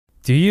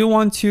Do you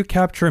want to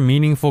capture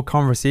meaningful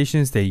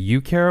conversations that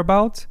you care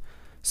about?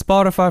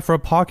 Spotify for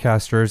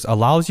Podcasters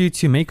allows you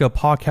to make a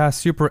podcast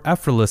super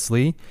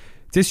effortlessly,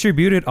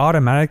 distribute it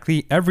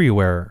automatically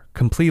everywhere,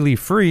 completely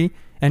free,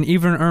 and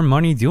even earn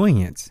money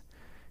doing it.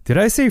 Did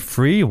I say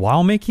free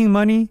while making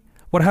money?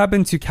 What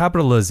happened to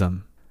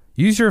capitalism?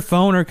 Use your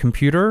phone or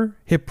computer,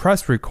 hit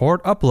press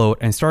record, upload,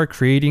 and start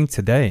creating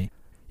today.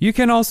 You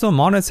can also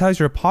monetize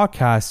your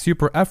podcast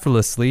super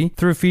effortlessly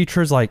through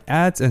features like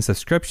ads and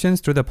subscriptions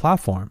through the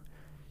platform.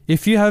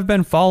 If you have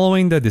been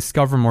following the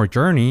Discover More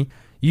journey,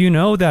 you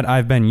know that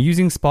I've been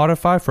using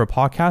Spotify for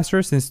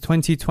Podcasters since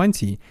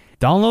 2020.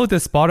 Download the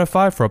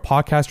Spotify for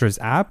Podcasters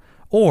app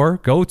or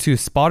go to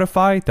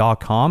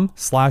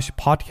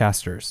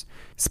spotify.com/podcasters.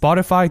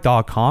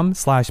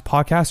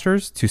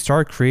 Spotify.com/podcasters to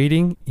start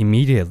creating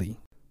immediately.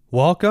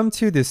 Welcome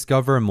to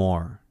Discover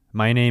More.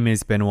 My name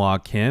is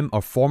Benoit Kim,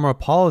 a former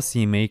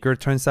policymaker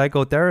turned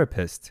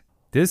psychotherapist.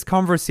 This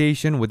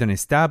conversation with an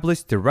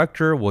established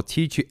director will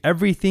teach you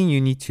everything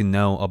you need to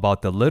know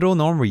about the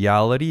little-known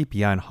reality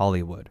behind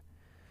Hollywood.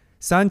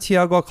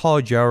 Santiago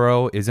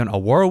Calogero is an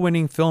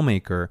award-winning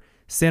filmmaker,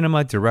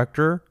 cinema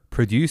director,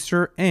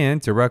 producer,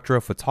 and director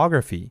of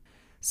photography.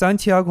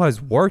 Santiago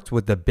has worked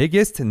with the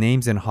biggest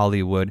names in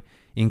Hollywood,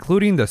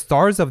 including the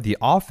stars of The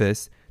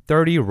Office,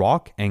 30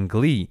 Rock, and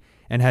Glee,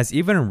 and has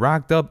even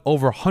racked up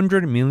over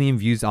 100 million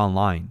views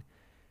online.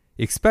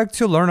 Expect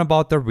to learn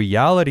about the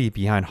reality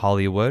behind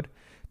Hollywood,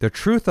 the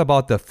truth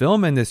about the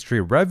film industry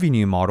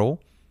revenue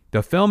model,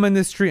 the film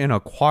industry and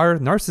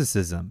acquired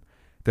narcissism,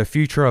 the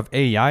future of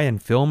AI and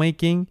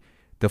filmmaking,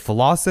 the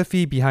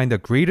philosophy behind the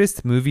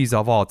greatest movies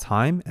of all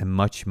time, and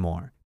much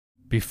more.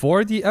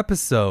 Before the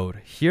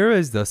episode, here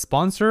is the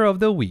sponsor of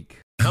the week.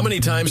 How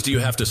many times do you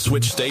have to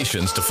switch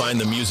stations to find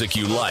the music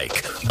you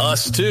like?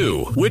 Us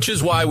too, which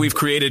is why we've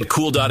created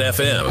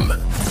Cool.fm,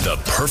 the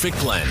perfect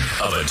blend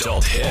of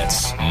adult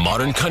hits,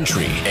 modern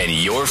country, and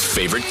your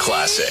favorite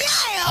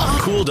classics.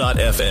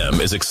 Cool.fm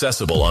is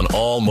accessible on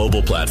all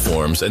mobile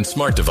platforms and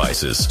smart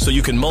devices, so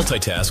you can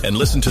multitask and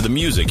listen to the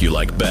music you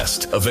like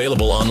best.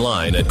 Available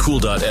online at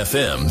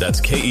Cool.fm,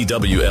 that's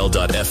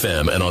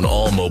KEWL.fm, and on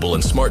all mobile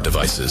and smart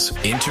devices.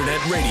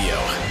 Internet radio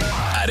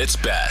at its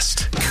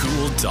best.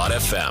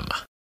 Cool.fm.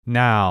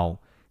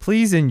 Now,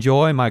 please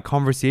enjoy my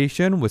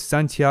conversation with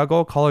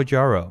Santiago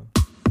Calogero.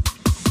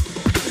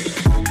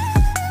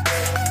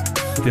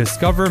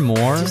 Discover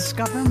More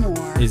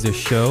is a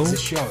show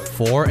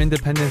for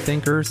independent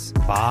thinkers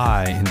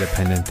by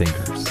independent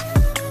thinkers.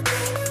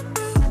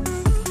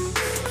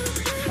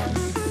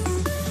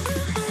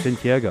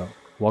 Santiago,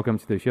 welcome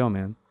to the show,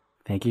 man.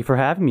 Thank you for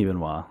having me,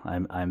 Benoit.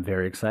 I'm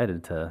very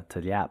excited to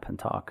yap and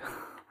talk.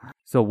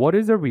 So what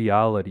is the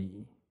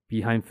reality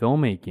behind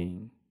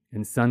filmmaking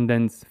in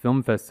Sundance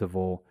Film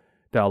Festival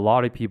that a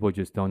lot of people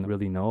just don't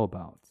really know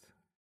about?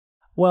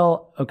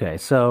 Well, okay,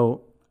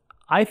 so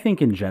I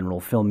think in general,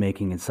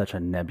 filmmaking is such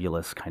a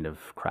nebulous kind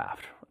of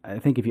craft. I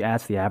think if you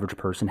ask the average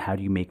person, how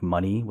do you make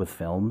money with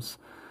films?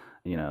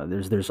 You know,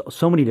 there's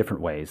so many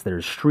different ways.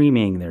 There's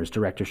streaming, there's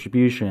direct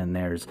distribution,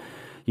 there's,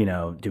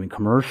 doing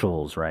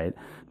commercials, right?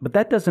 But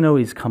that doesn't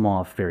always come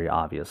off very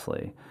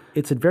obviously.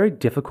 It's a very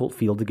difficult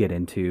field to get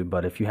into,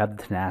 but if you have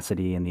the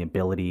tenacity and the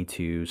ability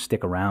to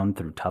stick around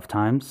through tough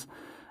times,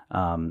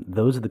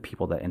 those are the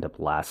people that end up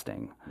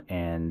lasting.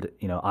 And,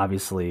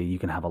 obviously you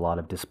can have a lot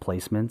of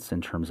displacements in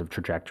terms of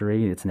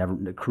trajectory.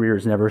 The career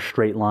is never a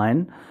straight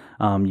line.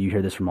 You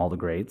hear this from all the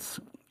greats.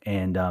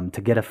 And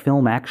to get a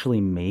film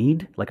actually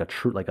made, like a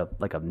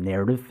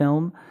narrative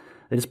film,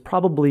 it is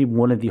probably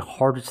one of the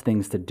hardest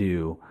things to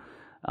do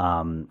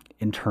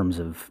in terms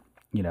of,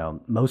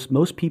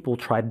 most people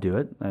try to do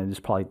it. There's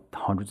probably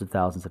hundreds of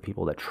thousands of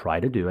people that try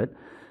to do it,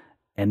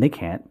 and they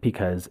can't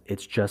because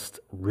it's just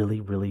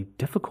really, really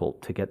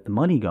difficult to get the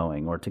money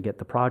going or to get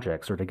the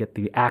projects or to get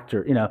the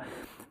actor.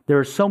 There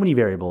are so many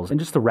variables.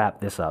 And just to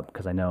wrap this up,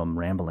 because I know I'm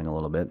rambling a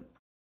little bit,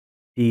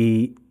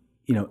 a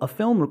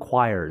film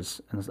requires,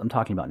 and I'm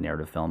talking about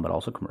narrative film, but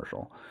also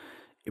commercial,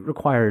 it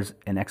requires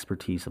an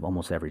expertise of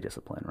almost every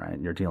discipline,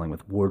 right? You're dealing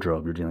with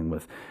wardrobe, you're dealing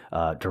with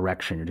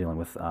direction, you're dealing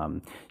with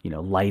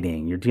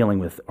lighting, you're dealing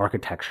with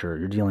architecture,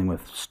 you're dealing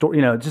with story,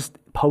 just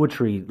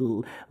poetry,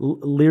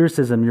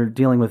 lyricism, you're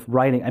dealing with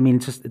writing. I mean,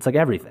 it's like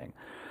everything.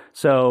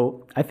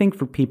 So I think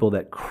for people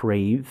that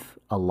crave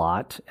a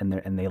lot and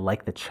they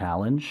like the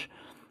challenge,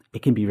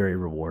 it can be very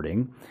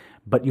rewarding.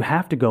 But you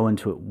have to go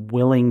into it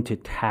willing to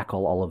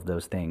tackle all of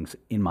those things,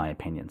 in my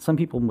opinion. Some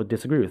people would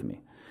disagree with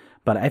me,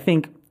 but I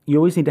think you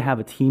always need to have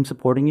a team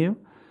supporting you,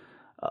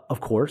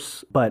 of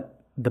course,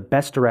 but the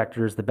best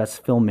directors, the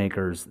best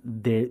filmmakers,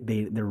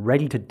 they're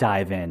ready to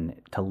dive in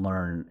to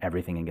learn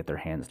everything and get their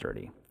hands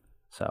dirty.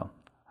 So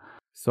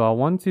I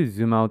want to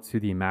zoom out to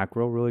the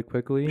macro really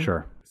quickly.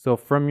 Sure. So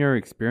from your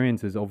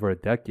experiences over a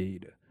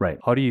decade, right,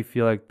 how do you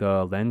feel like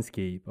the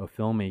landscape of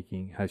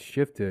filmmaking has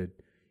shifted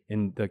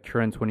in the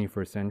current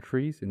 21st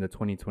centuries, in the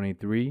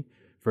 2023,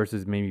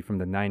 versus maybe from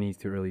the 90s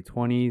to early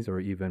 20s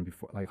or even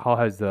before? Like, how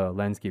has the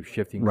landscape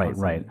shifting?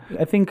 Right.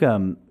 I think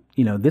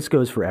this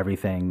goes for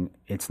everything.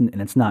 It's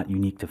not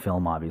unique to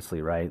film,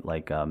 obviously, right?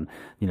 Like,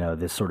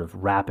 this sort of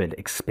rapid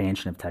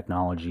expansion of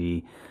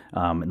technology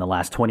in the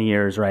last 20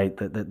 years, right?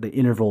 The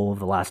interval of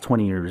the last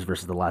 20 years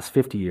versus the last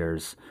 50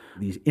 years,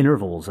 these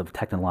intervals of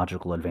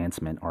technological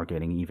advancement are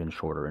getting even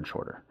shorter and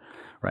shorter,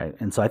 right?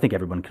 And so I think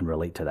everyone can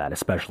relate to that,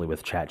 especially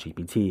with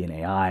ChatGPT and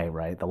AI,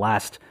 right? The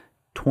last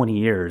 20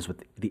 years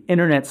with the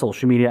internet,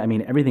 social media, I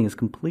mean, everything has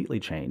completely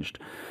changed.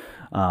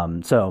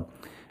 So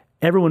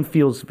everyone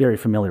feels very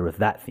familiar with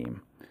that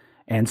theme.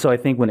 And so I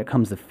think when it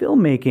comes to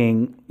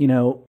filmmaking,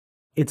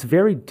 it's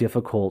very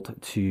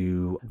difficult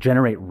to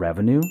generate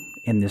revenue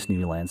in this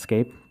new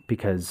landscape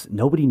because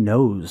nobody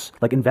knows,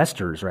 like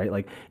investors, right?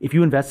 Like if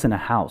you invest in a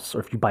house or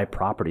if you buy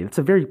property, that's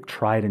a very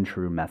tried and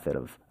true method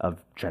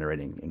of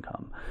generating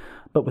income.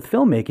 But with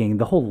filmmaking,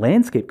 the whole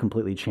landscape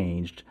completely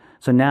changed.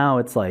 So now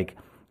it's like,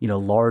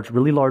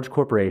 really large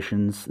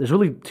corporations. There's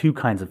really two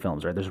kinds of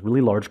films, right? There's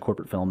really large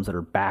corporate films that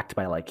are backed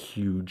by like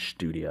huge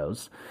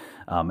studios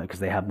because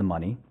they have the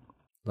money.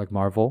 Like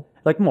Marvel?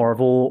 Like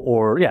Marvel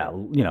or,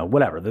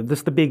 whatever.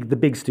 The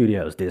big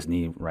studios,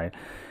 Disney, right?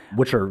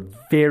 Which are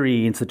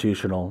very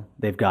institutional.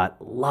 They've got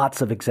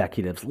lots of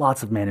executives,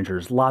 lots of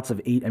managers,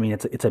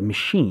 it's a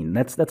machine.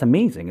 That's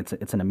amazing.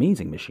 It's an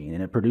amazing machine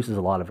and it produces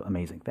a lot of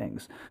amazing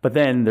things. But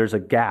then there's a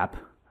gap,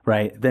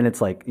 right? Then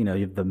it's like, you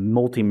have the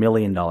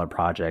multi-million-dollar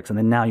projects, and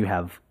then now you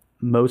have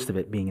most of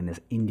it being in this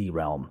indie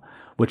realm,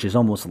 which is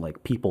almost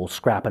like people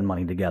scrapping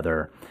money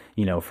together,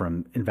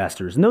 from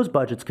investors. And those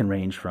budgets can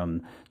range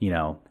from,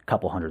 a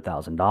couple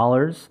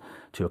 $100,000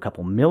 to a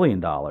couple $1 million.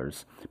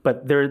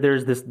 But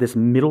there's this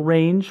middle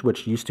range,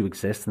 which used to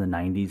exist in the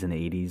 90s and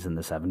the 80s and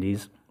the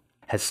 70s,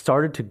 has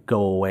started to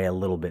go away a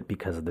little bit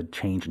because of the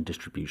change in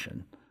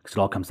distribution. Because it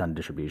all comes down to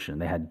distribution.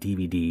 They had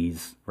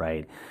DVDs,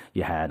 right?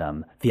 You had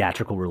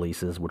theatrical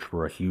releases, which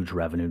were a huge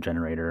revenue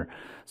generator.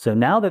 So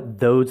now that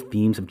those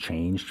themes have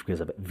changed because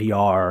of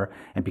VR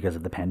and because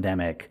of the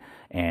pandemic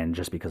and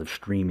just because of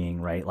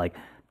streaming, right? Like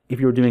if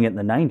you were doing it in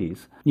the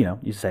 90s,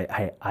 you say,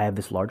 hey, I have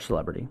this large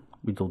celebrity.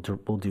 We'll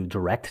do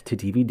direct to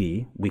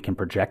DVD. We can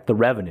project the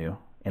revenue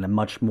in a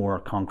much more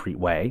concrete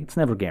way. It's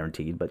never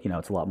guaranteed, but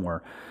it's a lot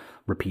more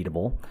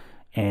repeatable.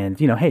 And,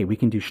 hey, we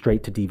can do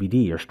straight to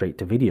DVD or straight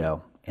to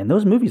video. And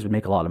those movies would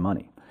make a lot of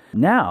money.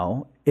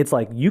 Now, it's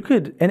like you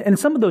could, and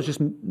some of those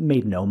just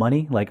made no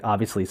money. Like,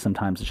 obviously,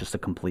 sometimes it's just a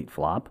complete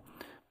flop.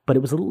 But it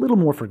was a little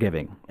more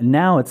forgiving. And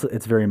now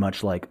it's very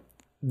much like,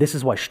 this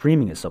is why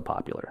streaming is so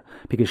popular.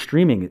 Because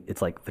streaming,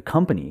 it's like the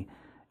company,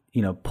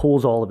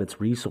 pulls all of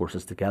its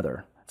resources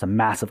together. It's a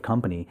massive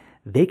company.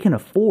 They can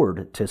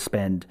afford to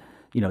spend,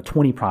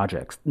 20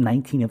 projects.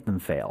 19 of them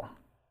fail,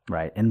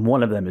 right? And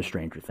one of them is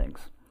Stranger Things,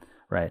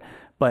 right?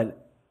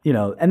 But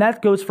and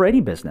that goes for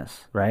any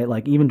business, right?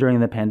 Like even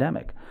during the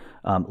pandemic,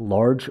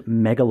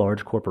 mega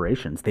large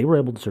corporations, they were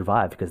able to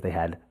survive because they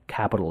had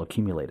capital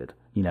accumulated,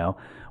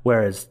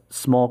 whereas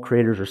small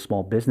creators or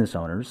small business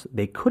owners,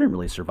 they couldn't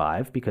really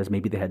survive because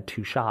maybe they had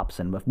two shops.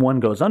 And if one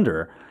goes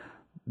under,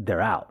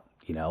 they're out,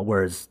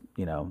 whereas,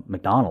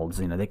 McDonald's,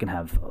 they can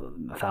have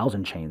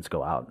 1,000 chains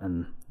go out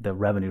and the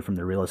revenue from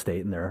their real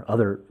estate and their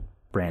other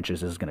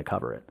branches is going to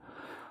cover it.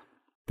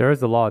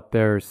 There's a lot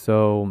there.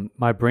 So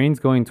my brain's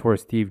going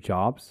towards Steve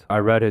Jobs. I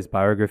read his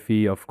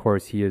biography. Of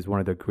course, he is one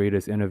of the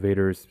greatest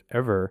innovators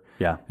ever.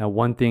 Yeah. And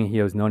one thing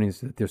he was known as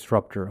the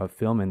disruptor of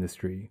film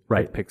industry,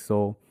 right? Like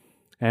Pixel.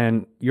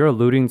 And you're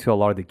alluding to a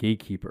lot of the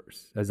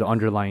gatekeepers as the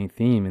underlying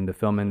theme in the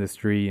film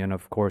industry and,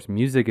 of course,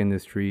 music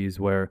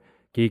industries where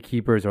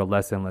gatekeepers are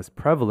less and less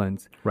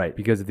prevalent, right?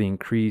 Because of the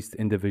increased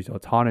individual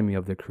autonomy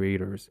of the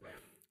creators.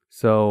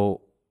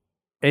 So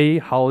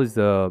how is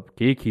the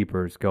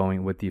gatekeepers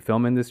going with the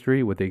film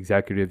industry, with the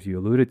executives you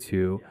alluded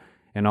to? Yeah.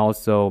 And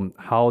also,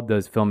 how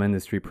does film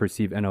industry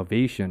perceive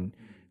innovation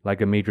like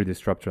a major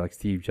disruptor like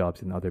Steve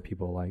Jobs and other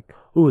people like?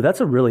 Ooh,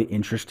 that's a really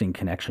interesting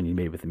connection you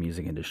made with the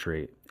music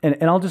industry.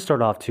 And I'll just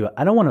start off too.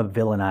 I don't want to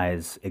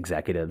villainize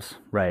executives,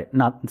 right?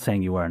 Not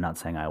saying you were, not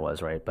saying I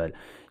was, right? But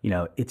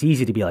it's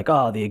easy to be like,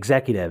 oh, the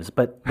executives.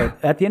 But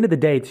at the end of the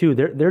day too,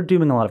 they're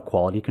doing a lot of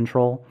quality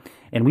control.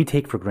 And we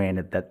take for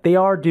granted that they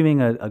are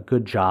doing a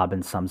good job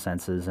in some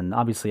senses. And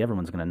obviously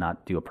everyone's going to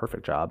not do a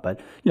perfect job, but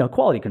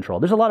quality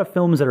control. There's a lot of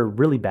films that are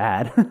really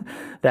bad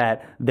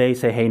that they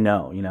say, hey,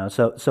 no,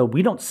 so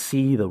we don't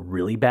see the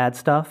really bad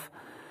stuff.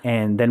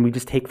 And then we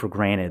just take for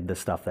granted the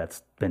stuff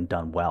that's been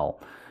done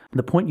well.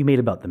 The point you made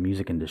about the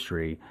music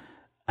industry,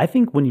 I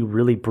think when you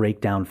really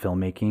break down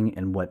filmmaking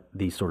and what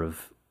these sort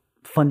of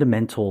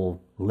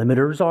fundamental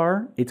limiters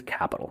are, it's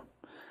capital.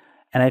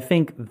 And I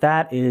think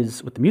that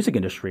is with the music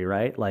industry,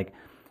 right? Like,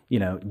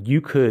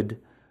 you could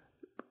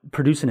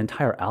produce an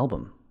entire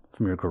album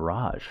from your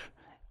garage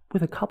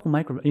with a couple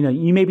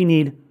you maybe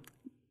need,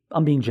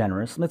 I'm being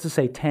generous, let's just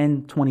say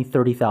 $10,000, $20,000,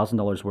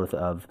 $30,000 worth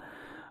of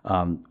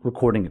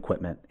recording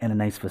equipment and a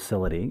nice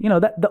facility.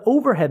 That the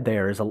overhead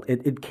there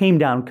it came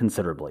down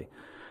considerably.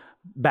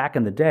 Back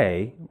in the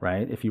day,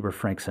 right? If you were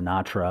Frank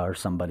Sinatra or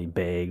somebody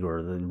big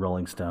or the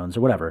Rolling Stones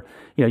or whatever,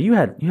 you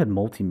had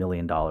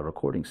multi-million-dollar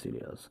recording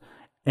studios.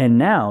 And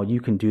now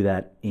you can do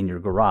that in your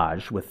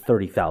garage with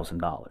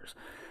 $30,000.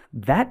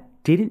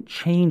 That didn't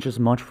change as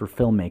much for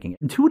filmmaking.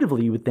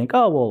 Intuitively, you would think,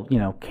 oh,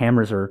 well,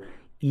 cameras are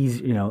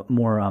easy,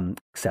 more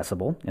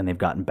accessible, and they've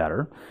gotten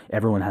better.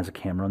 Everyone has a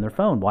camera on their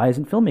phone. Why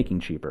isn't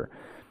filmmaking cheaper?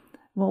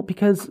 Well,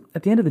 because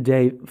at the end of the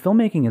day,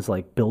 filmmaking is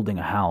like building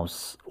a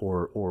house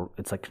or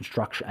it's like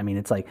construction. I mean,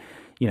 it's like,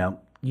 you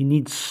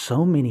need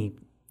so many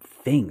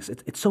things.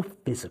 It's so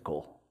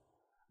physical.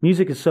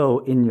 Music is so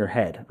in your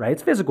head, right?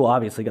 It's physical,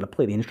 obviously, you got to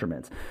play the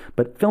instruments.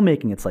 But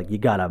filmmaking, it's like you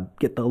got to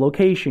get the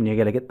location, you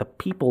got to get the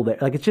people there.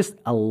 Like, it's just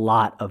a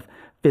lot of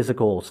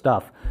physical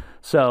stuff.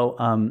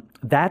 So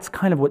that's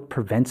kind of what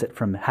prevents it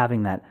from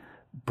having that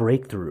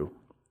breakthrough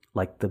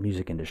like the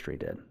music industry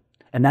did.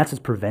 And that's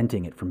what's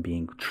preventing it from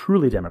being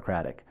truly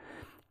democratic.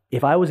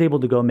 If I was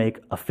able to go make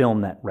a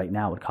film that right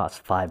now would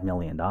cost $5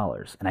 million,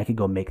 and I could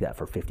go make that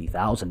for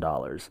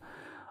 $50,000,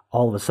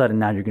 all of a sudden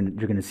now you're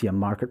gonna see a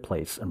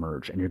marketplace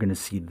emerge, and you're gonna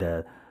see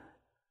the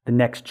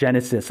next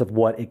genesis of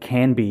what it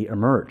can be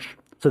emerge.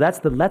 So that's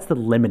the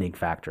limiting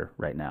factor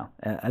right now.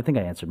 And I think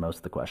I answered most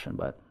of the question,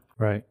 but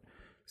right.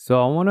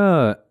 So I want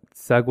to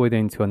segue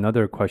into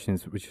another question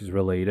which is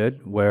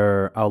related,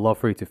 where I'd love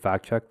for you to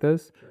fact check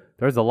this.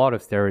 There's a lot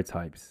of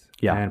stereotypes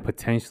and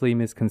potentially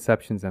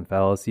misconceptions and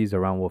fallacies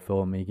around what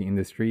filmmaking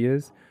industry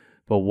is.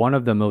 But one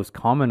of the most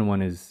common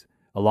one is,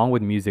 along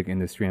with music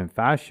industry and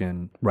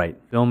fashion,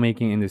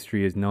 filmmaking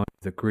industry is known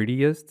as the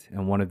greediest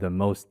and one of the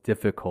most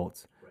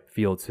difficult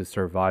fields to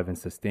survive and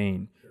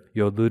sustain.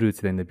 You alluded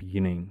to it in the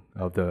beginning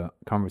of the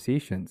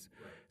conversations.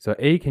 So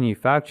A, can you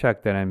fact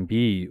check that? And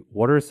B,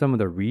 what are some of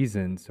the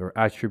reasons or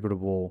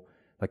attributable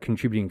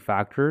contributing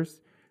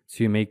factors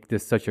to make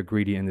this such a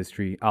greedy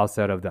industry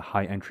outside of the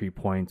high entry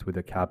points with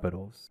the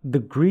capitals? The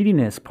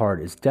greediness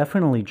part is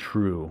definitely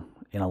true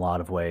in a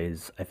lot of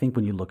ways. I think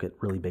when you look at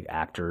really big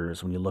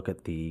actors, when you look at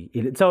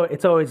it's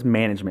always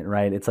management,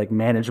 right? It's like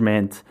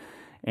management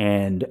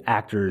and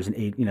actors, and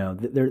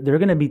they're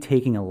going to be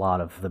taking a lot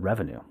of the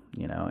revenue,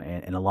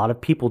 and a lot of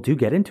people do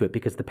get into it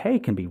because the pay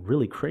can be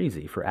really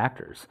crazy for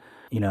actors,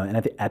 and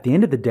at the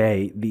end of the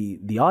day,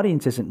 the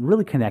audience isn't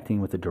really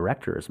connecting with the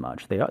director as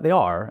much. They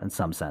are in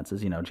some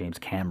senses, James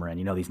Cameron,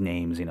 these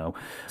names,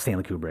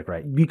 Stanley Kubrick,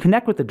 right? You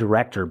connect with the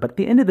director, but at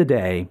the end of the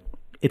day,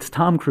 it's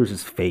Tom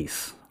Cruise's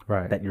face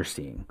that you're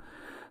seeing,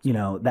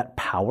 that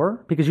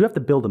power, because you have to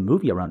build a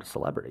movie around a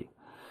celebrity.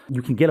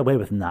 You can get away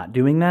with not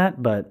doing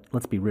that, but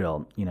let's be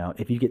real.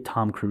 If you get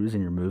Tom Cruise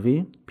in your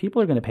movie,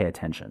 people are going to pay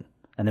attention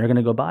and they're going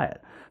to go buy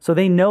it. So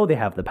they know they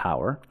have the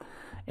power,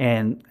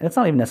 and it's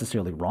not even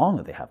necessarily wrong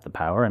that they have the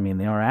power. I mean,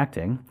 they are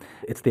acting.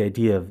 It's the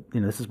idea of,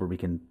 this is where we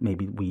can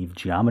maybe weave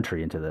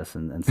geometry into this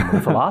and some of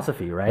the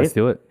philosophy, right? Let's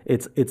do it.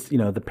 It's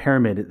the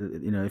pyramid,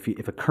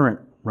 if a current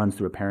runs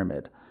through a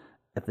pyramid,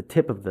 at the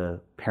tip of the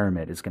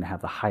pyramid is going to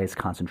have the highest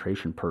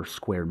concentration per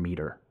square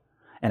meter.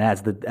 And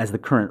as the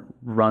current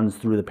runs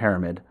through the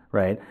pyramid,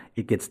 right,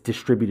 it gets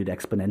distributed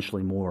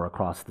exponentially more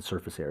across the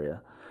surface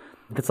area.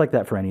 It's like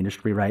that for any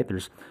industry, right?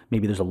 There's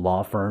a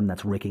law firm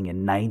that's raking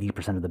in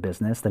 90% of the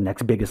business. The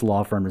next biggest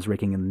law firm is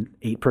raking in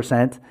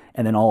 8%,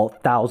 and then all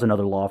 1,000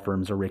 other law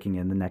firms are raking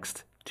in the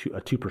next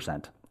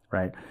 2%,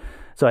 right?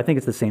 So I think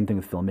it's the same thing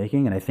with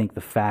filmmaking, and I think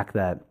the fact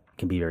that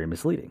can be very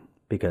misleading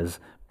because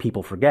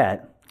people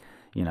forget,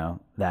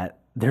 that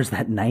there's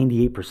that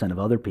 98% of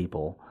other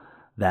people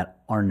that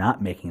are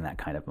not making that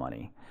kind of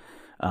money.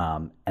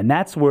 And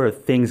that's where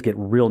things get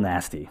real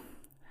nasty.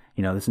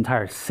 This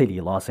entire city,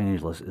 Los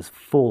Angeles, is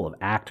full of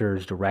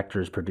actors,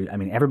 directors, producers. I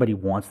mean, everybody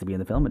wants to be in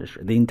the film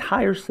industry. The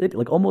entire city,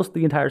 almost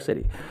the entire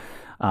city.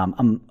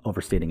 I'm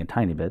overstating a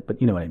tiny bit,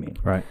 but you know what I mean.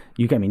 Right.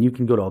 You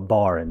can go to a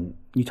bar and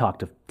you talk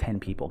to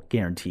 10 people,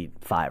 guaranteed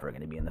 5 are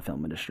going to be in the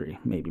film industry,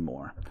 maybe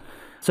more.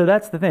 So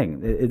that's the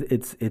thing.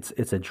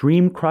 It's a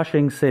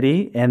dream-crushing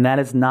city, and that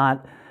is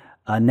not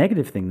a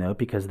negative thing, though,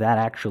 because that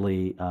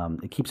actually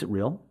it keeps it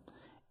real,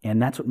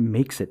 and that's what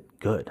makes it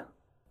good.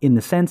 In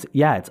the sense,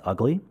 it's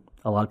ugly.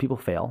 A lot of people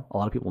fail. A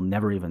lot of people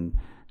never even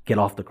get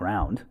off the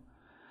ground.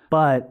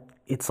 But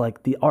it's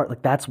like the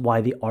art, that's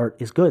why the art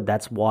is good.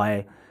 That's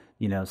why,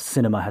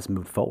 cinema has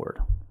moved forward.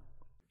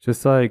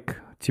 Just like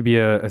to be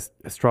a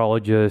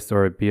astrologist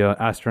or be an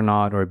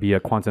astronaut or be a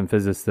quantum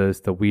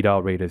physicist, the weed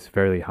out rate is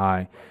fairly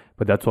high,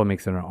 but that's what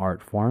makes it an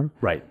art form.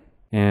 Right.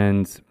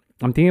 And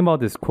I'm thinking about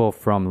this quote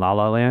from La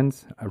La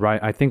Land. Right,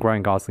 I think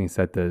Ryan Gosling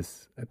said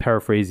this,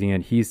 paraphrasing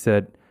it. He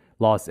said,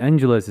 Los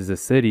Angeles is a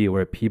city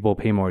where people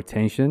pay more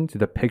attention to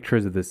the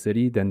pictures of the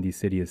city than the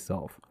city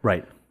itself.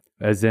 Right.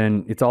 As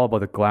in, it's all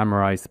about the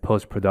glamorized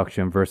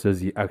post-production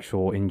versus the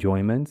actual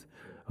enjoyment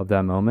of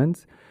that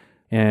moment.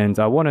 And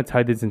I want to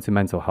tie this into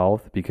mental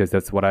health because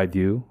that's what I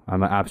do.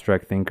 I'm an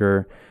abstract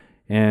thinker.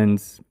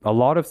 And a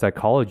lot of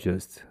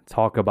psychologists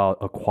talk about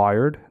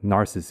acquired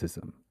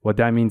narcissism. What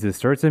that means is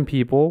certain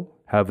people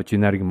have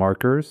genetic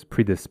markers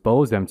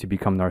predispose them to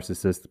become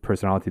narcissist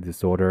personality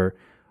disorder.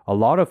 A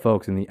lot of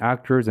folks in the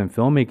actors and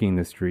filmmaking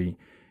industry,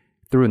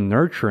 through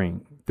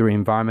nurturing, through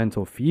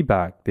environmental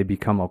feedback, they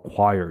become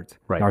acquired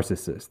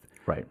narcissists.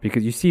 Right.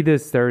 Because you see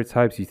these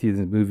stereotypes, you see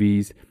these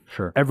movies.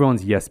 Sure.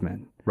 Everyone's yes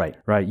men. Right.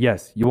 Right.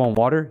 Yes. You want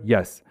water?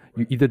 Yes.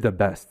 You either the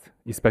best,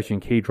 especially in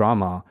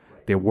K-drama.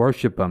 They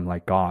worship them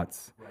like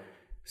gods. Right.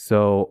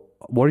 So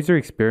what is your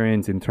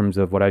experience in terms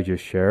of what I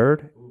just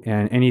shared,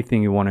 and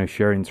anything you want to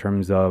share in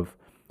terms of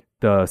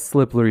the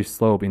slippery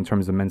slope in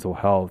terms of mental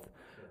health?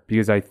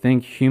 Because I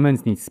think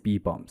humans need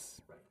speed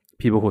bumps,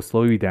 people who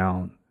slow you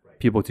down,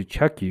 people to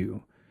check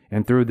you.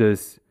 And through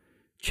this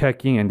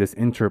checking and this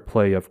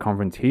interplay of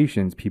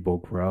confrontations, people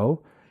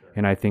grow.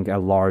 And I think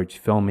at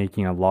large,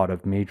 filmmaking, a lot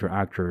of major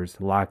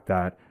actors lack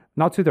that,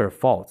 not to their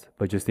fault,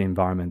 but just the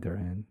environment they're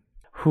in.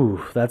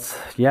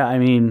 I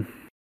mean,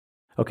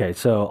 okay,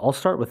 so I'll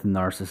start with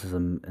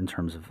narcissism in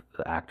terms of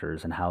the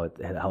actors and how it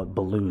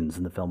balloons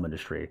in the film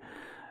industry.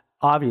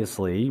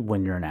 Obviously,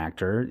 when you're an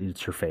actor,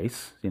 it's your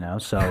face,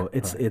 so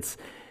it's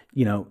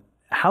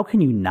how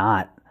can you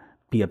not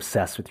be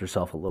obsessed with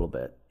yourself a little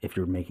bit if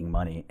you're making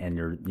money and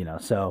you're,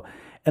 so,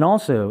 and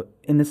also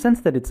in the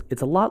sense that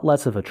it's a lot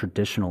less of a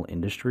traditional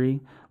industry.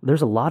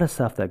 There's a lot of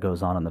stuff that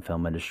goes on in the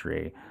film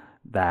industry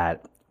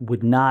that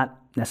would not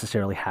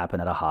necessarily happen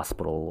at a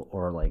hospital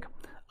or like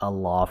a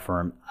law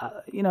firm.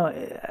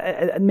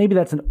 Maybe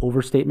that's an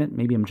overstatement.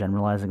 Maybe I'm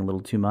generalizing a little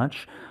too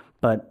much,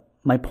 but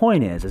my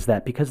point is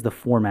that because the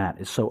format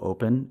is so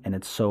open and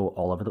it's so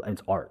all over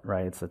it's art,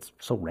 right? It's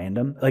so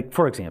random. Like,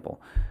 for example,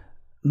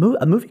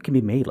 a movie can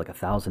be made like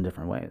 1,000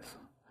 different ways.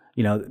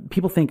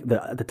 People think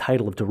the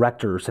title of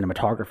director or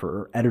cinematographer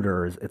or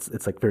editor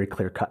it's like very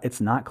clear cut.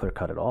 It's not clear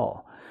cut at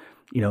all.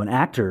 An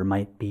actor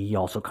might be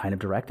also kind of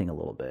directing a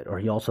little bit, or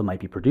he also might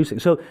be producing.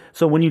 So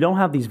when you don't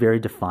have these very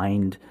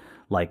defined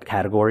like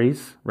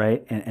categories,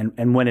 right?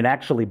 And when it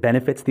actually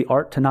benefits the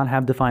art to not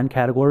have defined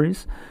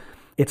categories,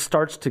 it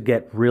starts to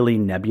get really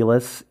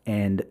nebulous,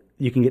 and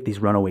you can get these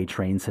runaway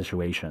train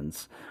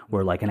situations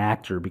where like an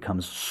actor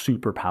becomes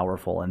super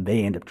powerful and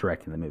they end up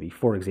directing the movie.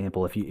 For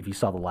example, if you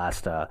saw the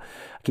last, I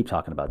keep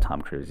talking about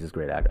Tom Cruise. He's a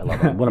great actor. I love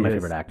him. One of my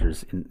favorite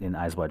actors in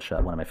Eyes Wide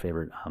Shut. One of my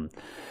favorite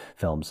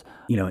films.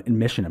 In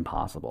Mission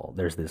Impossible,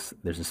 there's this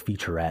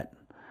featurette,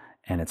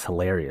 and it's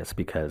hilarious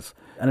because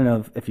I don't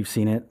know if you've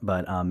seen it,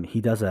 but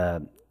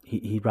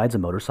he rides a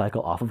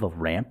motorcycle off of a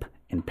ramp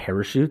in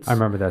parachutes. I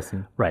remember that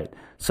scene. Right.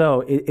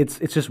 So it's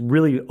just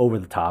really over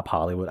the top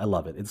Hollywood. I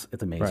love it. It's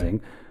amazing.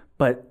 Right.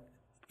 But,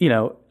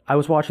 I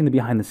was watching the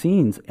behind the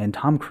scenes, and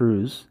Tom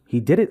Cruise, he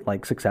did it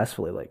like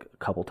successfully like a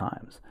couple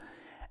times.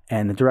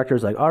 And the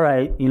director's like, all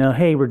right,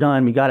 hey, we're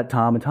done. We got it,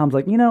 Tom. And Tom's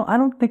like, I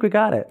don't think we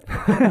got it.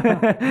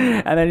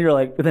 And then you're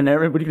like, but then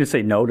everybody's going to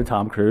say no to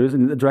Tom Cruise.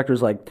 And the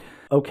director's like,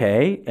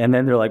 okay. And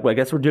then they're like, well, I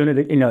guess we're doing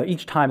it.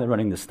 Each time they're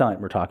running the stunt,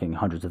 we're talking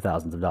hundreds of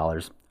thousands of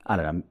dollars. I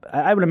don't know.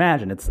 I would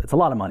imagine it's a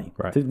lot of money.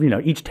 Right.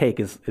 Each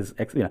take is.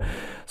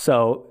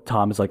 So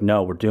Tom is like,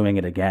 no, we're doing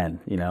it again.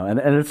 And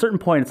at a certain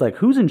point, it's like,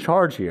 who's in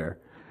charge here?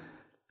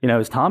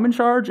 Is Tom in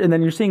charge? And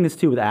then you're seeing this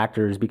too with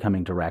actors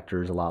becoming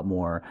directors a lot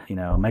more.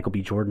 Michael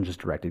B. Jordan just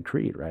directed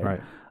Creed, right?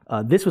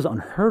 Right. This was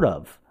unheard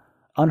of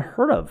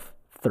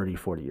 30,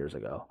 40 years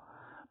ago.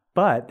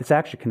 But this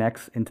actually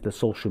connects into the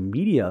social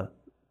media,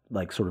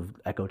 like sort of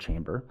echo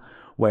chamber,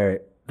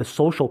 where the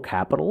social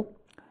capital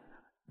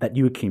that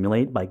you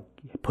accumulate by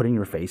putting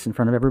your face in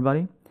front of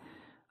everybody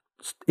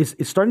is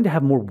starting to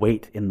have more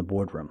weight in the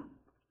boardroom,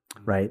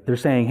 right? They're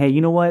saying, hey,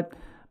 you know what?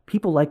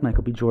 People like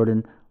Michael B.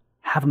 Jordan,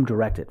 have him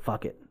direct it.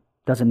 Fuck it.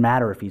 Doesn't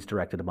matter if he's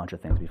directed a bunch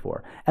of things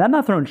before. And I'm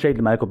not throwing shade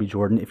to Michael B.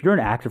 Jordan. If you're an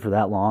actor for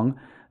that long,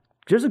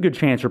 there's a good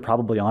chance you're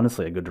probably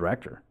honestly a good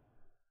director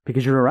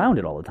because you're around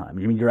it all the time.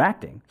 I mean, you're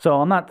acting. So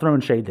I'm not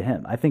throwing shade to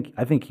him. I think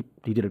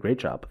he did a great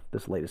job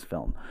with this latest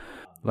film.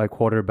 Like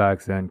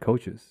quarterbacks and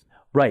coaches.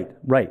 Right.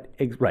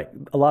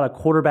 A lot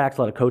of quarterbacks,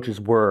 a lot of coaches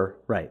were,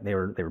 right, they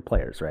were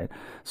players, right?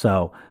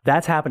 So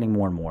that's happening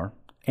more and more.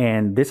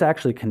 And this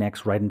actually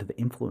connects right into the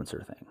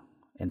influencer thing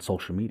and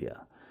social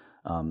media.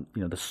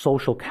 The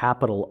social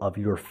capital of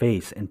your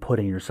face and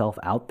putting yourself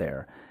out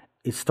there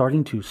is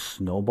starting to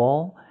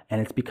snowball,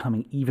 and it's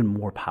becoming even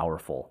more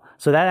powerful.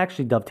 So that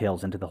actually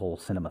dovetails into the whole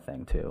cinema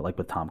thing too, like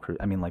with Tom Cruise.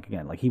 I mean, like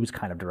again, like he was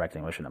kind of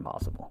directing Mission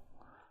Impossible.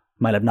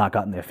 Might have not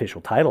gotten the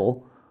official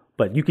title,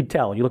 but you could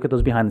tell. You look at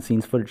those behind the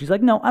scenes footage. He's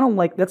like, no, I don't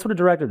like. That's what a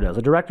director does.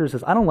 A director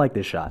says, I don't like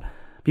this shot.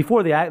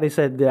 Before they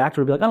said the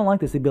actor would be like, I don't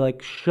like this. They'd be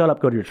like, shut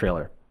up, go to your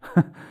trailer.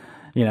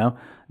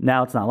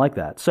 Now it's not like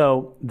that.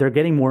 So they're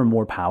getting more and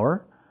more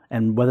power.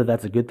 And whether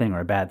that's a good thing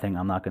or a bad thing,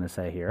 I'm not going to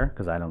say here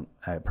because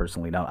I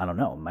personally don't. I don't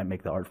know. It might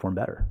make the art form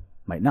better.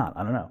 Might not.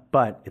 I don't know.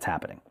 But it's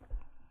happening.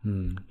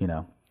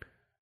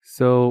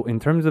 So in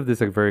terms of this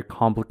like very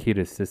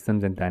complicated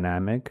systems and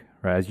dynamic,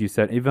 right? As you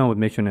said, even with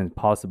Mission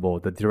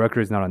Impossible, the director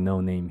is not a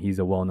known name. He's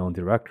a well-known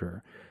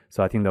director.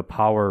 So I think the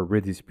power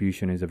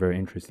redistribution is a very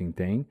interesting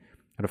thing.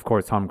 And of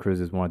course, Tom Cruise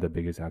is one of the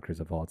biggest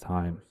actors of all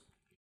time.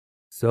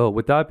 So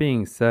with that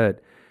being said,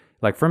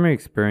 like from your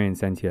experience,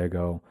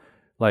 Santiago,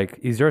 like,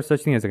 is there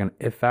such thing as like an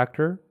if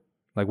factor?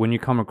 Like when you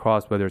come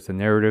across whether it's a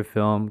narrative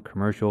film,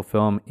 commercial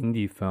film,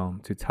 indie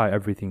film, to tie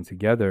everything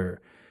together,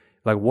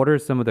 like what are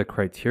some of the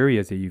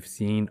criteria that you've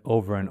seen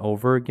over and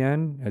over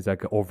again as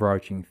like an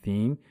overarching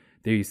theme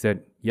They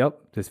said, yep,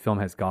 this film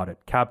has got it.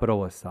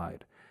 Capital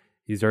aside.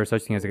 Is there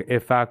such thing as like an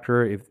if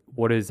factor?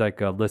 What is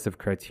like a list of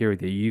criteria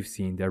that you've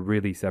seen that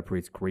really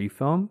separates great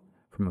film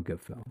from a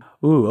good film?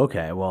 Ooh,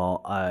 okay.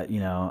 Well, I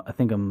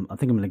think I'm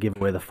going to give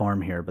away the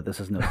farm here, but this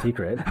is no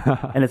secret,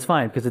 and it's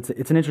fine because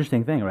it's an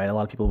interesting thing, right? A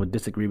lot of people would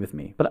disagree with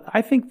me, but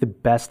I think the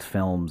best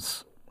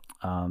films,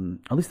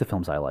 at least the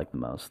films I like the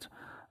most,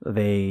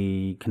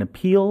 they can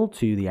appeal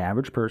to the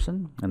average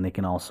person, and they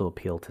can also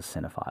appeal to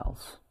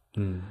cinephiles.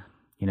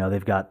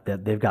 They've got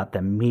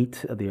the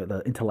meat,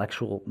 the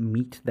intellectual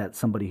meat that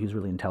somebody who's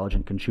really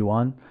intelligent can chew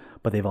on,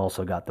 but they've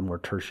also got the more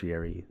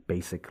tertiary,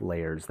 basic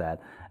layers that,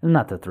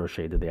 not to throw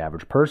shade to the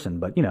average person,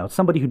 but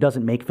somebody who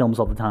doesn't make films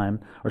all the time,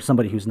 or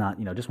somebody who's not,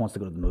 just wants to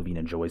go to the movie and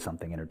enjoy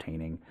something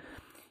entertaining.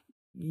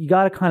 You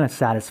got to kind of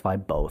satisfy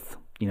both.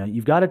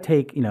 You've got to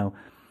take,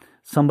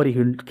 somebody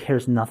who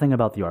cares nothing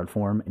about the art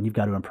form, and you've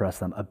got to impress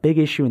them. A big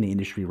issue in the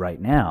industry right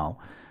now,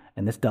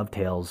 and this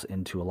dovetails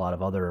into a lot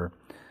of other,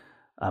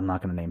 I'm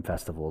not going to name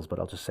festivals, but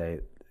I'll just say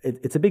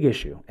it's a big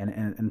issue.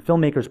 And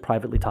filmmakers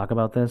privately talk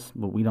about this,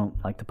 but we don't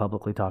like to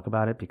publicly talk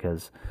about it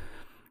because,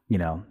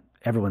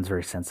 everyone's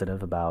very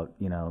sensitive about,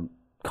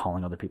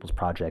 calling other people's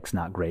projects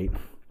not great.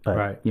 But,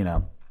 right.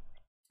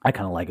 I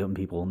kind of like it when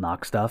people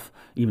knock stuff,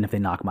 even if they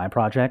knock my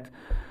project.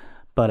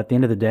 But at the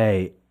end of the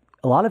day,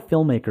 a lot of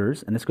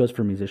filmmakers, and this goes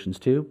for musicians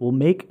too, will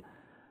make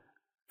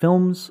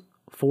films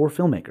for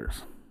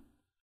filmmakers.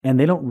 And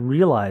they don't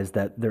realize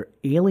that they're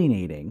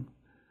alienating.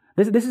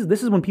 This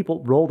is when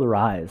people roll their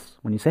eyes.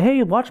 When you say,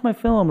 hey, watch my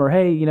film, or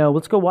hey,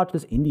 let's go watch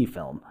this indie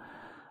film.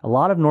 A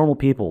lot of normal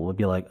people would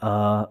be like,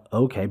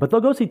 okay. But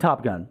they'll go see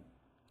Top Gun.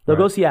 They'll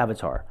go see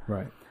Avatar.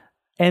 Right.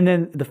 And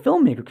then the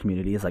filmmaker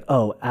community is like,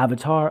 oh,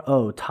 Avatar,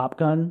 oh, Top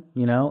Gun,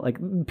 like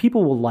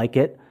people will like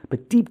it,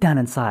 but deep down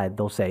inside,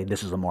 they'll say,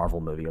 this is a Marvel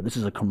movie, or this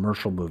is a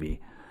commercial movie.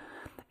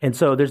 And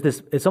so there's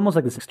this, it's almost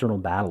like this external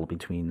battle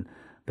between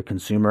the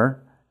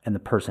consumer and the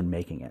person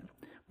making it.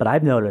 But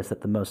I've noticed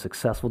that the most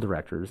successful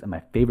directors and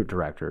my favorite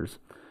directors,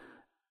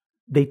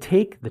 they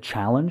take the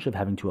challenge of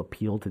having to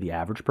appeal to the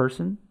average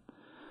person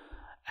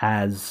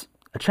as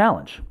a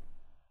challenge.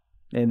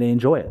 And they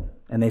enjoy it.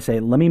 And they say,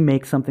 let me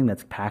make something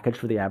that's packaged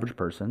for the average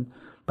person,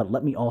 but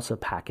let me also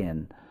pack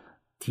in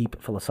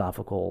deep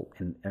philosophical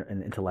and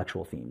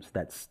intellectual themes.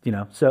 That's,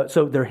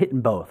 so they're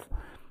hitting both.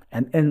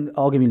 And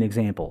I'll give you an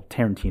example.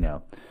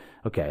 Tarantino.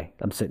 Okay,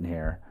 I'm sitting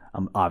here.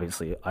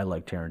 Obviously, I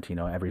like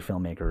Tarantino. Every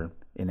filmmaker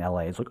in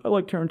LA is like, I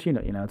like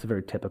Tarantino. It's a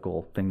very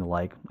typical thing to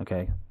like,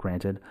 okay,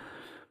 granted.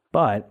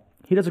 But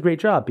he does a great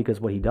job because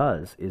what he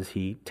does is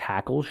he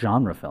tackles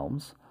genre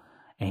films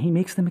and he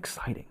makes them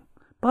exciting.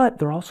 But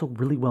they're also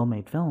really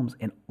well-made films,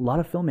 and a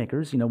lot of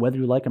filmmakers, whether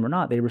you like him or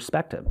not, they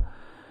respect him.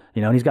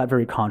 And he's got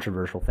very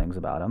controversial things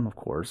about him, of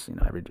course.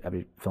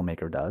 Every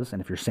filmmaker does.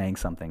 And if you're saying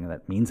something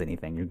that means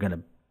anything, you're going to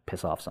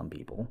piss off some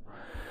people.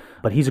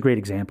 But he's a great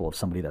example of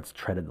somebody that's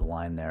treaded the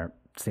line there.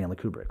 Stanley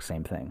Kubrick,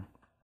 same thing.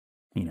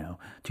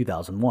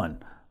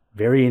 2001,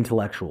 very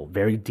intellectual,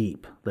 very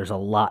deep. There's a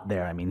lot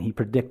there. I mean, he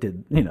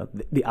predicted,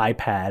 the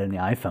iPad and the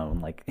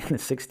iPhone like in the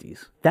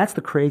 60s. That's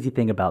the crazy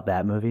thing about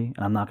that movie, and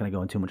I'm not going to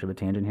go into too much of a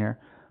tangent here,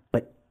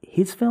 but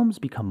his films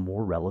become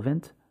more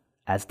relevant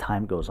as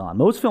time goes on.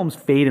 Most films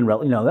fade and,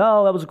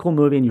 oh, that was a cool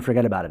movie, and you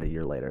forget about it a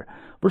year later.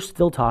 We're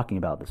still talking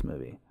about this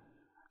movie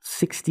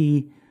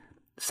 60,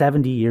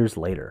 70 years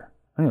later.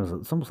 I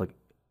think it's almost like,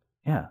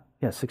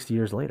 60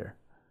 years later.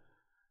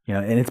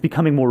 And it's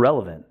becoming more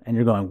relevant. And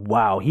you're going,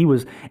 wow,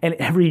 and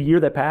every year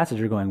that passes,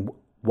 you're going,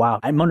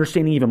 wow, I'm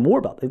understanding even more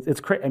about it. It's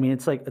crazy. I mean,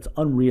 it's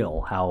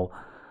unreal how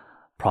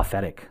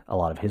prophetic a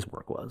lot of his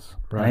work was.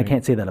 Right. And I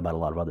can't say that about a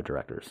lot of other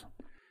directors.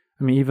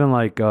 I mean, even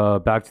like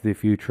Back to the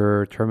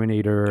Future,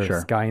 Terminator,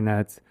 Sure.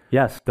 Skynet.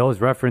 Yes. Those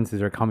references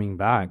are coming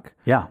back.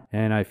 Yeah.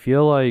 And I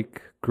feel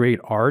like great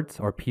art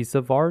or piece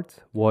of art,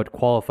 what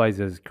qualifies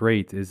as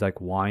great is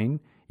like wine.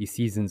 It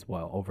seasons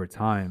well over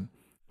time.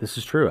 This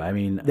is true. I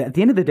mean, at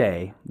the end of the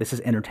day, this is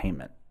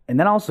entertainment. And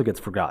that also gets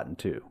forgotten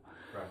too.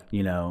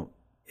 Right.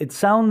 It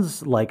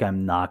sounds like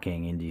I'm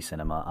knocking indie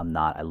cinema. I'm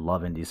not. I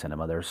love indie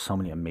cinema. There's so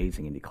many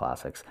amazing indie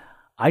classics.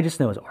 I just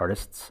know as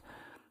artists,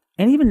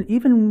 and even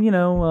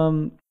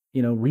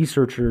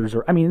researchers,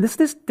 or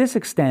this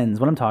extends,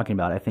 what I'm talking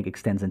about, I think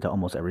extends into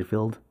almost every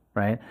field,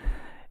 right?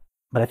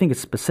 But I think it's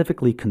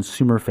specifically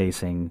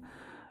consumer-facing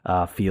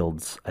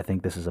fields. I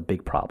think this is a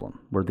big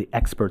problem where the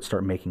experts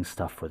start making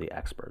stuff for the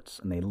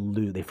experts,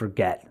 and they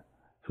forget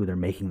who they're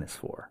making this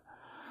for,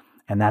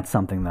 and that's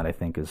something that I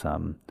think is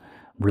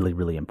really,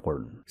 really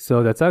important.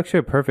 So that's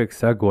actually a perfect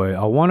segue.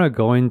 I want to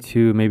go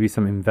into maybe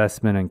some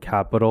investment and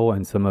capital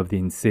and some of the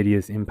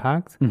insidious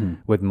impact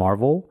with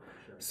Marvel.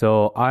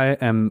 So I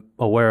am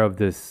aware of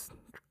this.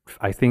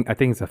 I think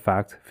it's a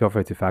fact. Feel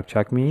free to fact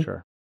check me.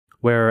 Sure.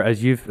 Where,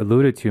 as you've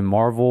alluded to,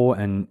 Marvel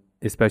and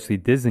especially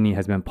Disney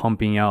has been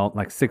pumping out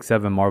like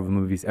 6-7 Marvel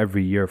movies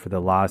every year for the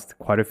last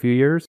quite a few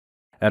years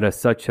at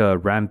such a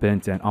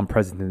rampant and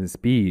unprecedented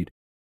speed.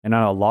 And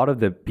a lot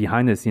of the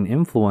behind the scene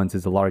influence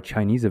is a lot of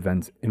Chinese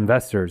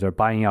investors are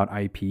buying out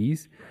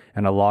IPs,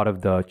 and a lot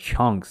of the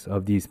chunks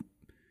of these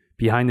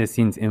behind the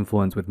scenes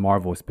influence with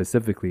Marvel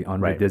specifically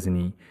under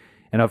Disney.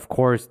 And of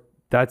course,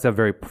 that's a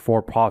very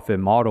for-profit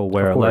model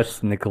where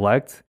let's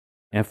neglect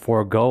and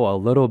forego a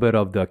little bit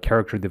of the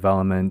character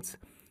development,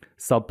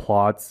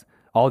 subplots,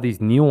 all these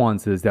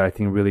nuances that I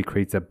think really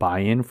creates a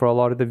buy-in for a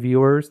lot of the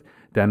viewers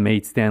that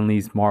made Stan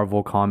Lee's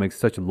Marvel comics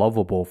such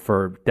lovable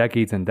for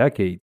decades and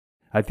decades.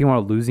 I think we're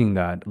losing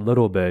that a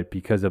little bit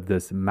because of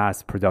this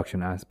mass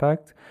production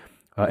aspect.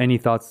 Any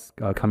thoughts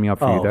coming up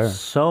for you there?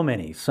 So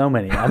many.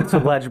 I'm so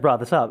glad you brought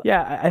this up.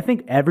 Yeah, I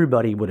think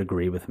everybody would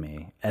agree with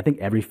me. I think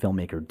every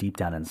filmmaker deep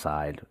down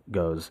inside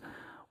goes,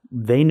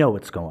 they know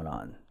what's going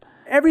on.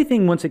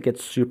 Everything, once it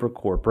gets super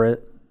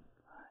corporate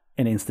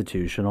and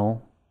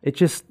institutional, it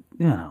just,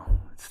 it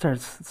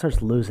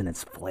starts losing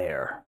its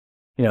flair.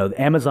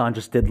 Amazon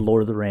just did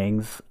Lord of the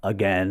Rings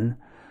again.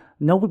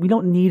 No, we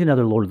don't need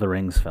another Lord of the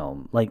Rings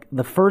film. Like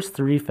the first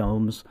 3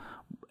 films,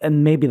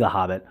 and maybe The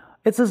Hobbit,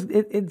 it's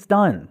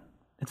done.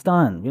 It's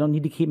done. We don't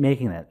need to keep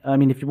making it. I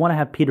mean, if you want to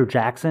have Peter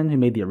Jackson, who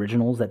made the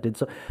originals, that did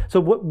so.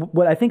 So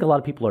what I think a lot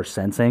of people are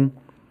sensing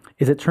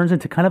is it turns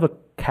into kind of a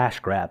cash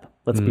grab.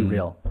 Let's be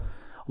real.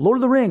 Lord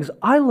of the Rings,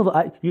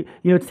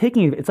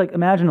 it's like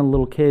imagine a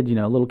little kid,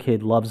 a little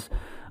kid loves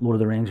Lord of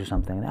the Rings or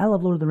something. I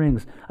love Lord of the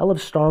Rings. I love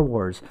Star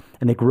Wars.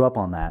 And they grew up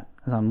on that.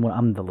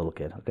 I'm the little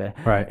kid, okay?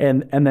 Right.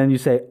 And then you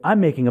say, I'm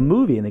making a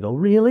movie. And they go,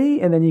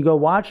 really? And then you go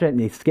watch it, and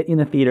they get you in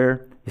the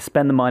theater, you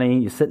spend the money,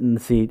 you sit in the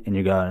seat, and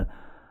you go,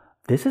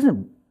 this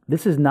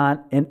is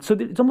not, and so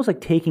it's almost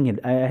like taking it,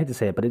 I hate to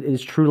say it, but it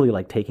is truly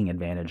like taking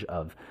advantage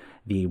of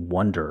the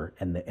wonder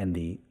and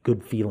the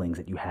good feelings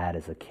that you had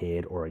as a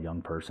kid or a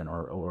young person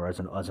or as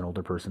an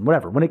older person,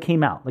 whatever, when it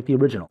came out, like the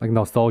original. Like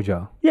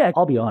nostalgia. Yeah,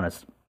 I'll be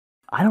honest.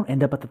 I don't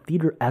end up at the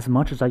theater as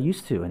much as I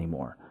used to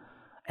anymore.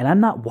 And I'm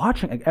not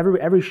watching, like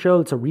every show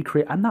that's a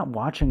recreate, I'm not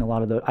watching a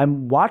lot of those.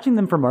 I'm watching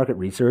them for market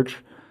research,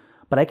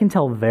 but I can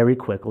tell very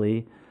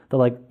quickly that,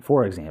 like,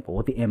 for example,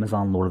 with the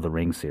Amazon Lord of the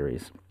Rings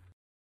series,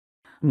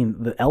 I mean,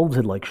 the elves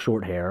had like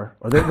short hair,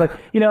 or they're like,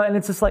 and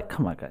it's just like,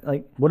 come on, guys,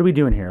 like, what are we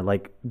doing here?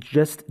 Like,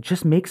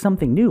 just make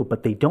something new.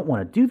 But they don't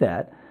want to do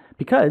that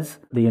because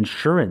the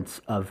insurance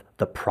of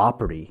the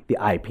property, the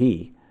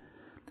IP,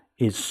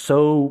 is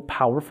so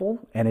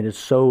powerful and it is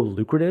so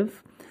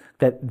lucrative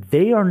that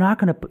they are not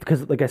going to,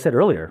 because like I said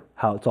earlier,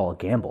 how it's all a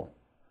gamble,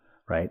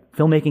 right?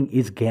 Filmmaking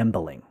is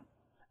gambling.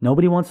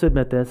 Nobody wants to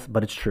admit this,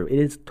 but it's true. It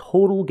is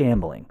total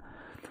gambling.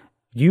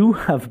 You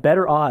have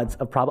better odds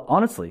of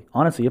honestly,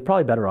 you have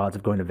probably better odds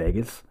of going to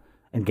Vegas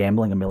and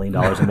gambling $1 million,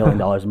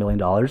 $1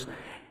 million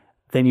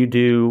than you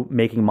do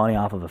making money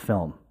off of a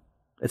film.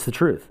 It's the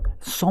truth.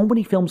 So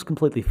many films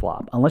completely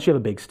flop unless you have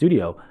a big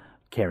studio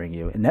carrying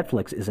you, and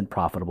Netflix isn't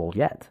profitable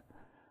yet,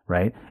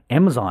 right?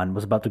 Amazon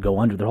was about to go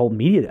under. Their whole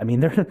media. I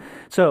mean,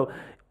 so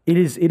it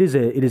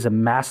is a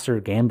master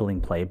gambling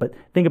play. But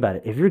think about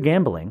it. If you're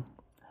gambling,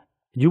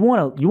 you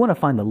want to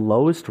find the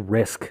lowest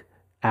risk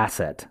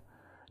asset.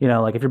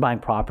 Like if you're buying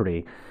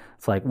property,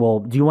 it's like,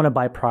 well, do you want to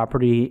buy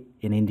property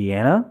in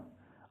Indiana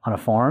on a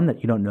farm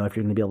that you don't know if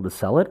you're going to be able to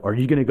sell it? Or are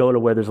you going to go to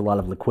where there's a lot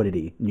of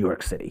liquidity, New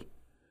York City?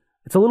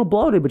 It's a little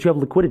bloated, but you have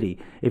liquidity.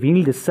 If you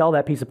need to sell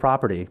that piece of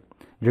property,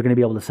 you're going to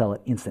be able to sell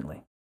it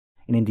instantly.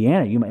 In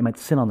Indiana, it might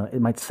sit on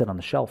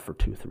the shelf for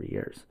 2-3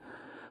 years.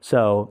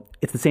 So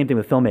it's the same thing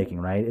with filmmaking,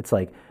 right? It's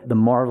like the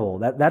Marvel,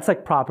 that's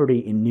like property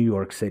in New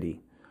York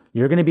City.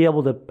 You're going to be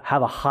able to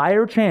have a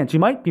higher chance. You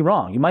might be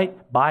wrong. You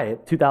might buy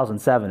it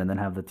 2007 and then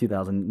have the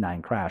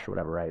 2009 crash or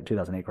whatever, right?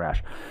 2008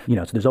 crash.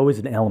 So there's always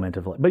an element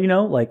of, but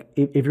like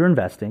if you're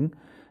investing,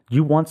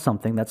 you want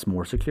something that's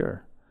more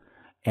secure.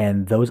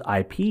 And those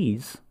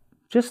IPs,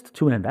 just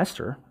to an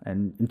investor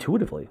and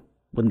intuitively,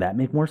 wouldn't that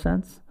make more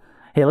sense?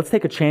 Hey, let's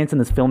take a chance in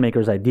this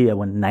filmmaker's idea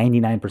when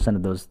 99%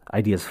 of those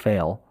ideas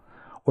fail.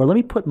 Or let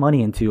me put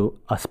money into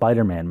a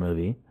Spider-Man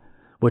movie,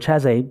 which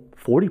has a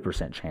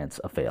 40% chance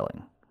of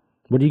failing.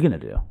 What are you going to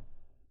do?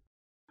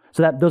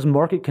 So that those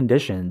market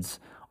conditions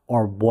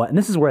are what, and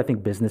this is where I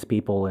think business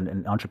people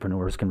and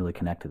entrepreneurs can really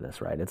connect to this,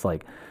 right? It's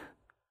like,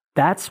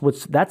 that's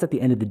at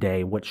the end of the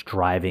day, what's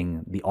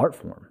driving the art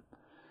form.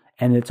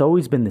 And it's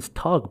always been this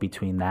tug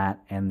between that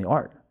and the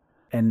art.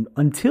 And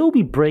until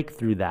we break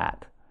through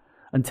that,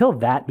 until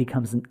that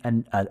becomes,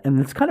 and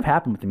it's kind of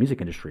happened with the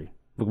music industry,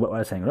 what I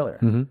was saying earlier.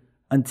 Mm-hmm.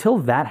 Until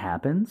that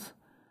happens,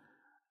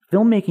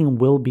 filmmaking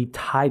will be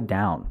tied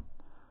down.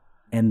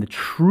 And the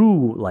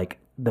true, like,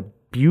 the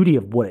beauty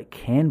of what it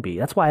can be.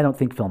 That's why I don't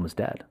think film is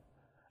dead.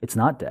 It's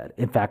not dead.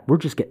 In fact, we're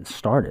just getting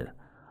started.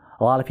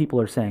 A lot of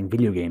people are saying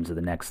video games are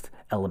the next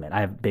element. I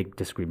have big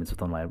disagreements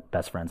with one of my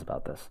best friends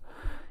about this.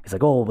 He's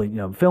like, oh,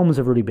 but, films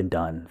have already been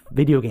done.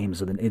 Video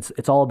games are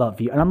it's all about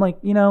VR. And I'm like,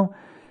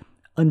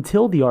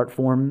 until the art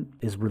form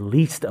is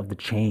released of the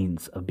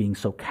chains of being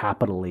so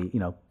capitally,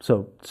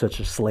 such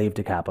a slave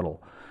to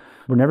capital,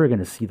 we're never going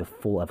to see the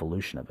full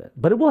evolution of it.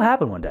 But it will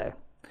happen one day.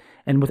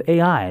 And with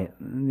AI,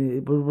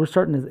 we're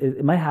starting to,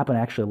 it might happen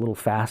actually a little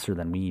faster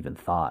than we even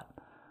thought,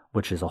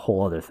 which is a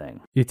whole other thing.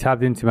 You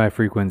tapped into my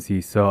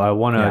frequency, so I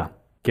want to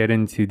get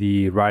into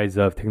the rise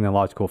of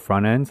technological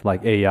front ends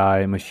like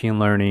AI, machine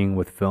learning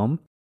with film.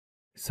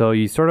 So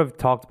you sort of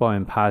talked about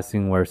in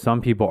passing where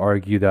some people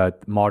argue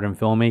that modern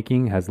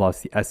filmmaking has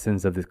lost the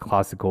essence of this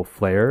classical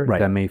flair Right.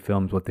 that made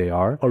films what they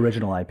are.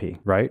 Original IP.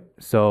 Right?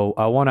 So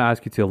I want to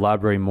ask you to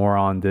elaborate more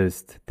on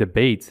this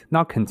debate,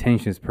 not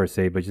contentions per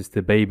se, but just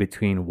debate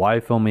between why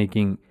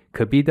filmmaking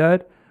could be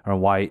dead or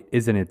why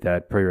isn't it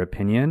dead, per your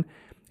opinion,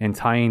 and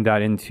tying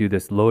that into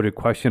this loaded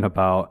question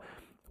about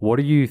what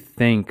do you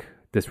think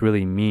this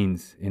really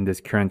means in this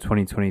current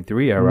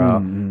 2023 era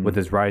with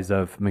this rise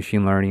of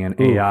machine learning and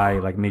AI,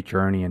 like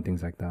Midjourney and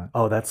things like that?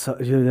 Oh, that's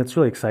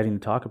really exciting to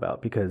talk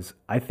about because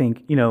I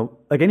think,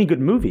 like any good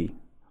movie,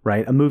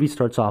 right? A movie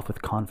starts off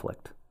with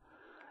conflict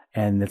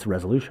and it's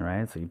resolution,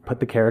 right? So you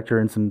put the character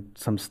in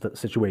some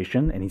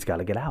situation and he's got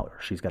to get out or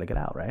she's got to get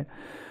out, right?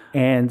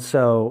 And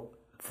so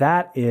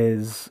that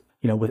is,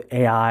 with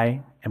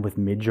AI and with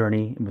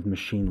Midjourney and with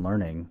machine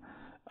learning,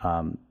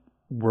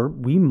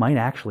 we might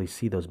actually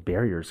see those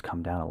barriers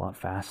come down a lot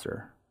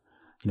faster,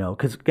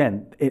 because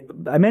again,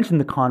 I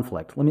mentioned the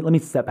conflict. Let me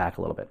step back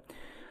a little bit.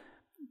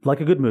 Like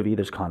a good movie,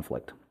 there's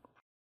conflict,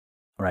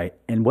 right?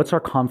 And what's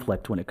our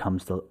conflict when it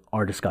comes to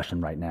our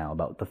discussion right now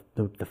about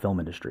the film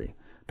industry?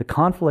 The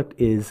conflict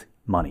is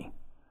money,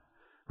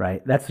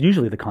 right? That's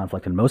usually the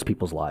conflict in most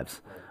people's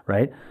lives,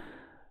 right?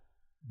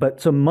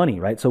 But so money,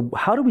 right? So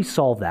how do we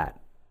solve that?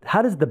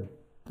 How does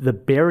the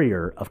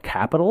barrier of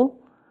capital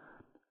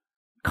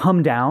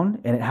come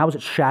down and how is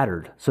it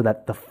shattered so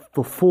that the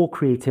full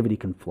creativity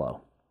can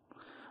flow,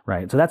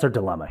 right? So that's our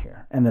dilemma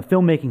here. And the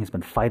filmmaking has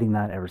been fighting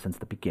that ever since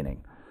the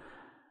beginning.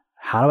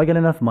 How do I get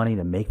enough money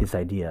to make this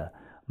idea?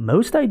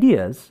 Most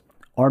ideas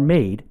are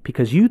made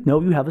because you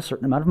have a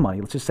certain amount of money.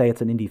 Let's just say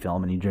it's an indie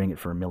film and you're doing it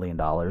for $1 million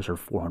or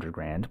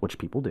 $400,000, which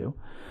people do.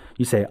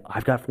 You say,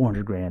 I've got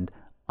 $400,000.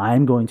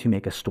 I'm going to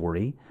make a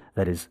story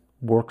that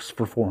works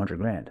for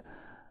 $400,000.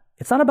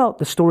 It's not about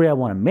the story I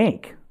want to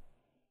make,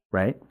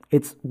 right?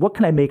 It's what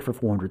can I make for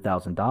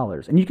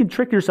 $400,000? And you can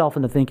trick yourself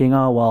into thinking,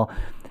 oh, well,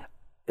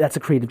 that's a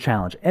creative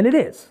challenge. And it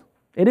is.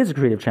 It is a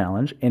creative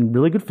challenge. And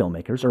really good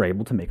filmmakers are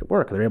able to make it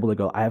work. They're able to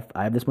go, I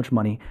have this much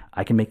money.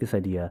 I can make this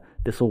idea.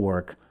 This will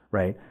work,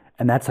 right?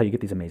 And that's how you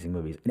get these amazing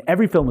movies. And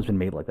every film has been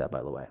made like that,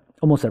 by the way.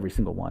 Almost every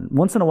single one.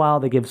 Once in a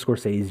while, they give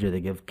Scorsese or they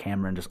give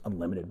Cameron just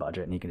unlimited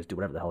budget and he can just do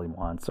whatever the hell he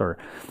wants. Or,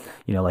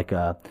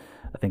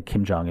 I think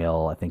Kim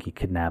Jong-il, I think he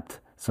kidnapped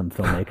some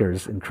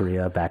filmmakers in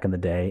Korea back in the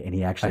day, and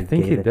he actually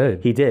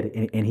did. He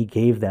did, and he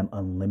gave them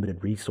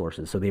unlimited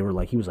resources. So he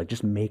was like,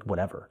 just make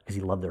whatever, because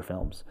he loved their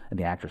films and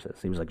the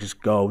actresses. He was like,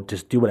 just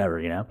do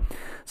whatever,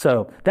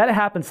 So that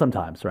happens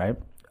sometimes, right?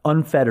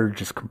 Unfettered,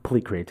 just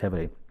complete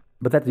creativity,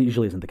 but that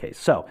usually isn't the case.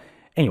 So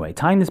anyway,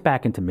 tying this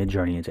back into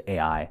Midjourney, into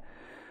AI,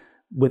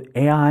 with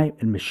AI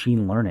and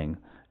machine learning,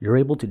 you're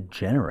able to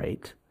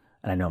generate,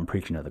 and I know I'm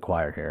preaching to the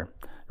choir here,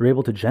 you're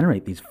able to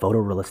generate these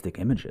photorealistic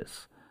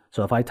images.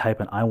 So if I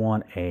type in, I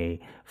want a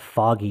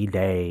foggy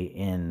day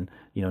in,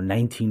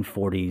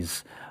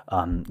 1940s,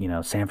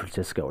 San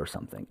Francisco or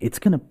something, it's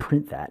going to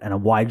print that, and a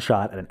wide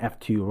shot at an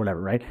f2 or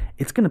whatever, right?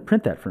 It's going to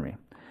print that for me.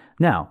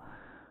 Now,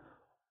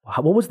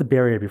 what was the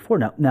barrier before?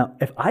 Now,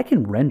 if I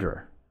can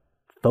render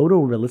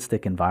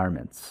photorealistic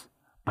environments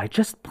by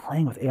just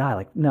playing with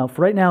AI,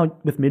 for right now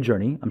with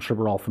Midjourney, I'm sure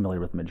we're all familiar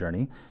with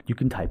Midjourney, you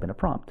can type in a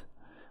prompt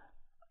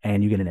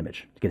and you get an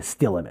image, you get a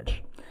still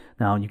image.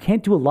 Now, you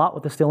can't do a lot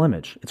with a still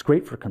image. It's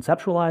great for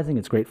conceptualizing.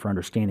 It's great for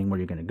understanding where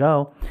you're going to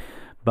go.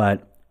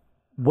 But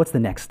what's the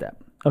next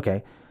step?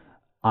 Okay,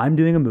 I'm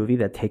doing a movie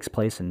that takes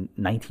place in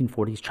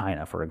 1940s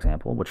China, for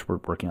example, which we're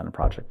working on a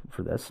project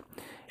for this.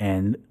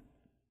 And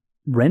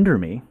render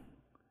me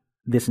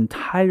this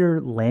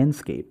entire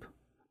landscape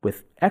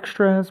with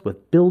extras,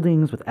 with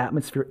buildings, with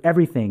atmosphere,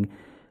 everything,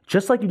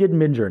 just like you did in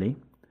Midjourney,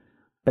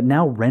 but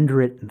now render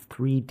it in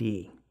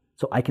 3D.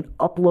 So I can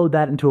upload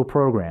that into a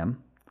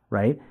program,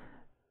 right?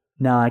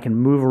 Now I can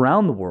move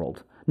around the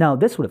world. Now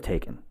this would have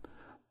taken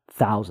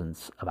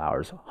thousands of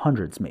hours,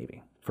 hundreds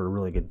maybe, for a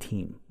really good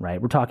team, right?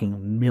 We're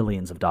talking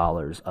millions of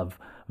dollars of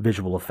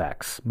visual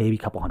effects, maybe a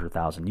couple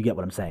 100,000. You get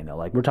what I'm saying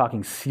though? We're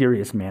talking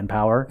serious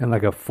manpower. And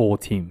like a full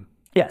team.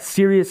 Yeah,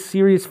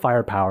 serious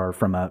firepower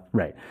from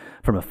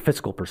a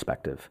fiscal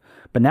perspective.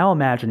 But now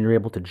imagine you're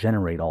able to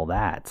generate all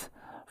that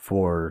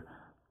for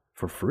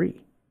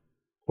free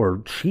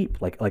or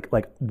cheap, like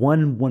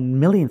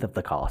 1/millionth of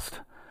the cost.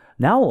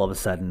 Now all of a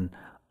sudden,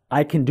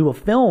 I can do a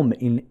film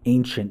in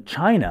ancient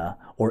China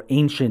or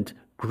ancient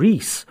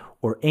Greece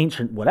or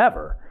ancient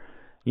whatever,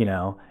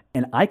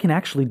 and I can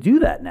actually do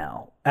that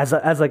now as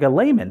like a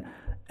layman,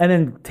 and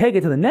then take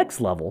it to the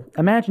next level.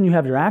 Imagine you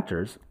have your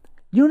actors.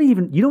 You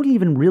don't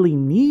even really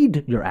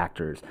need your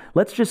actors.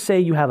 Let's just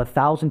say you have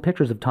 1,000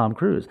 pictures of Tom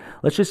Cruise.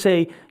 Let's just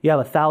say you have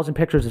 1,000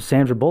 pictures of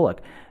Sandra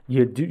Bullock.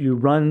 You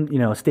run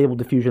a stable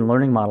diffusion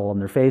learning model on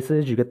their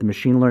faces. You get the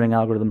machine learning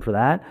algorithm for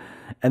that,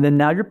 and then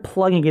now you're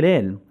plugging it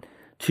in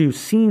to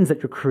scenes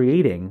that you're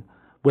creating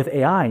with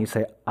AI. And you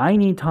say, I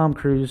need Tom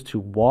Cruise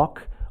to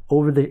walk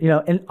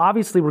and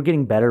obviously we're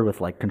getting better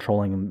with like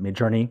controlling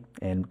Midjourney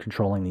and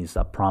controlling these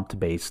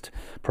prompt-based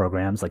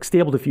programs. Like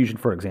Stable Diffusion,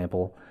 for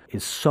example,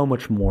 is so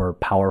much more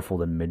powerful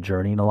than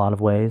Midjourney in a lot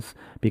of ways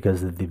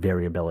because of the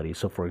variability.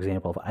 So for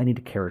example, if I need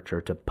a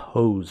character to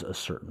pose a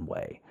certain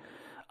way,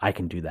 I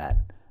can do that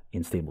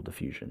in Stable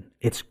Diffusion.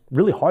 It's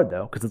really hard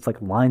though, because it's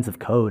like lines of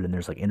code and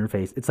there's like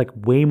interface. It's like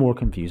way more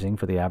confusing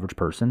for the average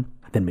person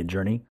than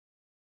Midjourney.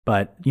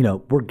 But,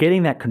 we're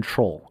getting that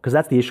control, because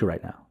that's the issue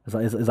right now.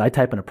 As I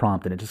type in a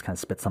prompt and it just kind of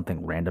spits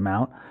something random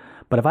out.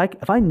 But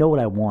if I know what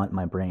I want in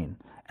my brain,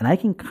 and I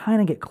can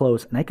kind of get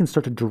close, and I can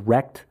start to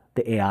direct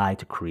the AI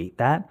to create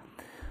that,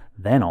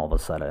 then all of a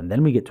sudden,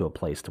 then we get to a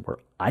place to where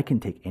I can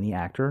take any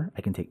actor,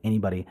 I can take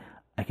anybody,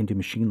 I can do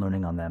machine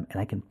learning on them,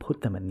 and I can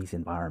put them in these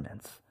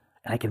environments.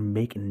 And I can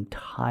make an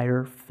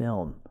entire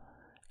film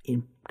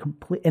and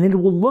it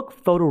will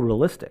look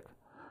photorealistic.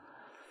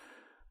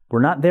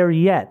 We're not there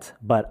yet,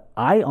 but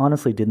I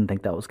honestly didn't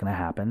think that was going to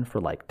happen for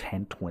like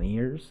 10, 20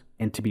 years.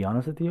 And to be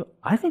honest with you,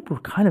 I think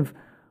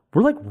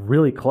we're like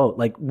really close.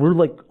 Like we're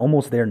like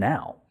almost there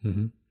now.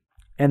 Mm-hmm.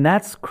 And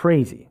that's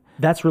crazy.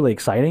 That's really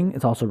exciting.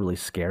 It's also really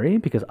scary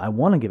because I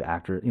want to give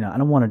actors, I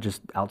don't want to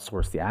just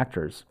outsource the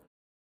actors.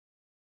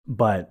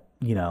 But,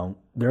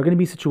 there are going to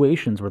be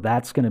situations where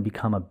that's going to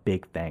become a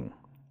big thing,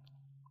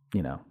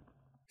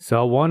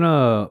 So I want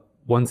to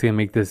once again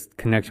make this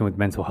connection with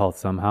mental health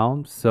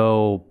somehow.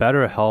 So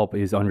BetterHelp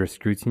is under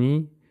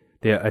scrutiny.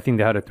 I think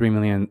they had a $3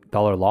 million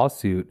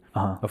lawsuit.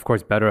 Uh-huh. Of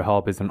course,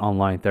 BetterHelp is an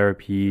online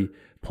therapy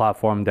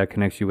platform that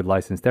connects you with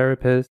licensed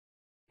therapists.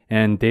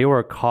 And they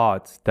were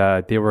caught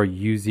that they were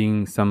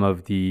using some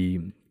of the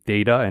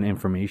data and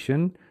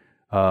information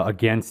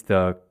against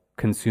the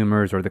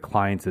consumers or the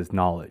clients'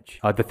 knowledge.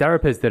 The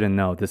therapist didn't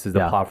know this is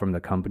the platform, the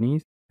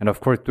companies. And of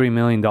course, $3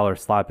 million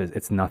slap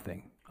it's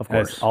nothing. Of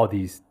course. As all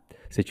these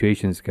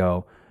situations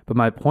go. But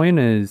my point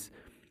is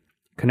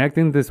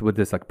connecting this with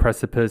this like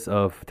precipice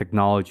of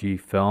technology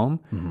film.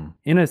 Mm-hmm.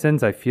 In a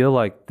sense, I feel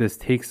like this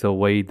takes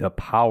away the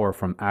power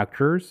from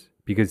actors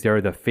because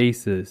they're the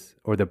faces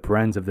or the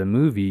brands of the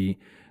movie,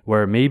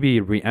 where maybe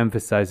it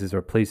re-emphasizes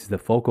or places the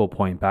focal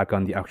point back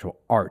on the actual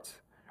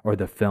art or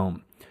the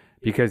film.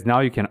 Because now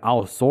you can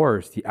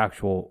outsource the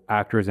actual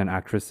actors and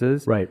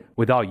actresses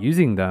without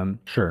using them.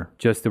 Sure.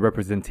 Just the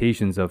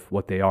representations of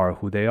what they are,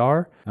 who they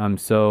are.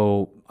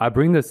 So I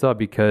bring this up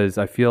because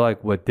I feel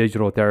like with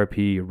digital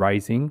therapy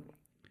rising,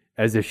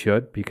 as it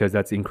should, because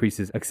that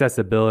increases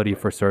accessibility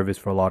for service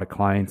for a lot of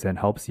clients and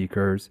help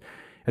seekers.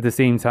 At the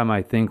same time,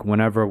 I think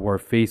whenever we're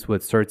faced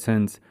with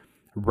certain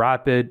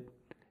rapid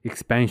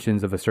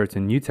expansions of a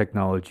certain new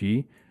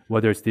technology,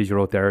 whether it's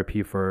digital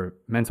therapy for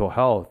mental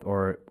health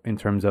or in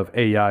terms of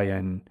AI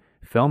and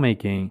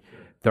filmmaking,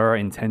 there are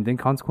intended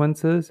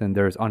consequences and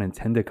there's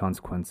unintended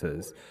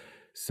consequences.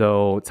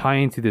 So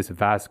tying to these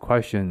vast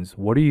questions,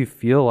 what do you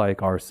feel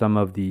like are some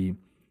of the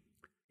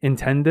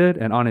intended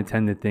and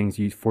unintended things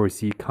you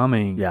foresee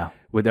coming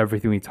with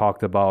everything we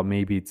talked about?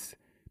 Maybe it's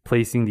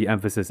placing the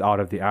emphasis out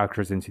of the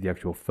actors into the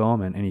actual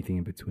film and anything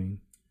in between.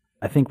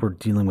 I think we're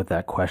dealing with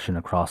that question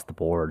across the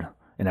board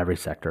in every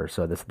sector.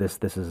 So this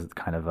is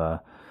kind of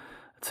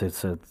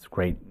it's a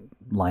great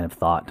line of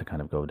thought to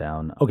kind of go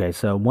down. Okay,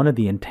 so one of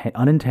the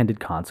unintended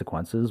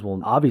consequences will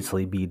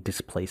obviously be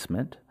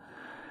displacement.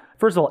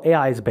 First of all,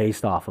 AI is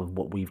based off of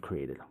what we've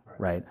created,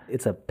 right?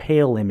 It's a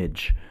pale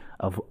image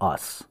of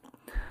us.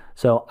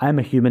 So I'm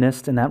a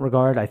humanist in that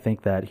regard. I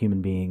think that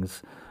human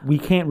beings, we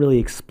can't really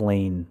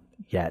explain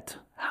yet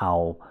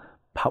how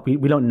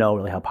we don't know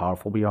really how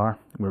powerful we are.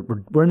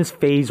 We're in this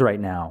phase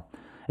right now.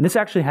 And this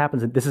actually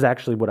happens, this is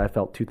actually what I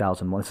felt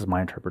 2001. This is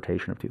my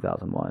interpretation of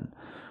 2001.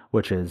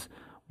 Which is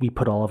we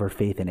put all of our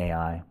faith in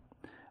AI,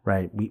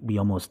 right? We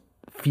almost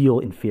feel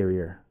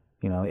inferior.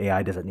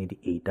 AI doesn't need to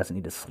eat, doesn't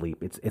need to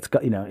sleep. It's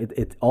got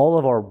all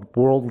of our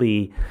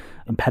worldly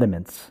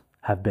impediments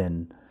have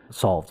been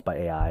solved by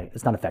AI.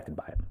 It's not affected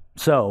by it.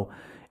 So,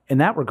 in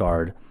that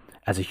regard,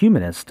 as a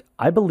humanist,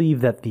 I believe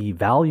that the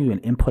value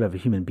and input of a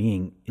human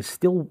being is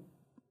still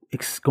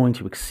going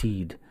to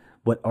exceed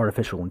what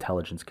artificial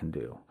intelligence can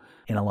do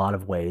in a lot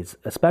of ways.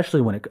 Especially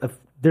when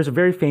there's a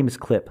very famous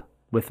clip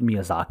with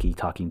Miyazaki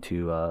talking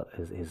to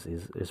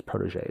his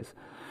proteges.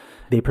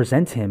 They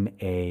present him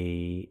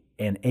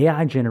an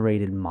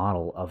AI-generated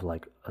model of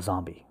like a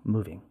zombie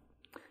moving.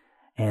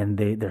 And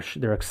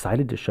they're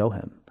excited to show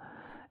him.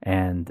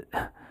 And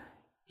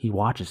he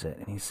watches it,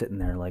 and he's sitting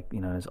there like,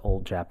 this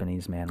old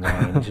Japanese man way,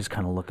 and he's just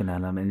kind of looking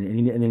at him.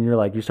 And then you're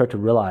like, you start to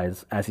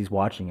realize as he's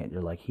watching it,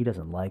 you're like, he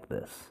doesn't like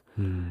this,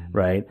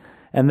 right?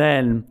 And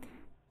then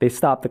they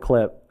stop the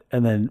clip,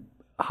 and then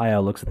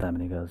Hayao looks at them,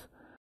 and he goes,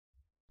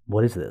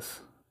 "What is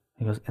this?"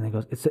 He goes,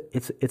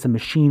 it's a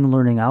machine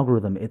learning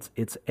algorithm.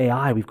 It's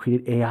AI. We've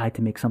created AI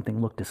to make something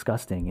look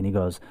disgusting. And he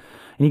goes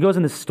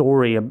in this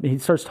story. He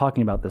starts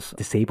talking about this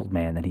disabled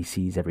man that he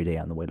sees every day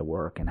on the way to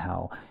work, and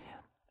how,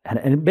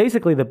 and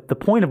basically the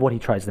point of what he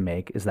tries to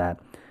make is that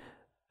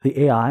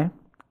the AI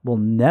will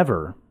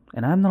never,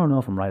 and I don't know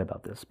if I'm right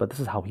about this, but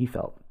this is how he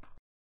felt.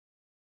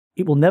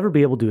 It will never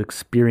be able to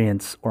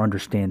experience or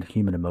understand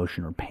human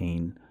emotion or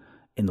pain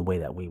in the way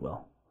that we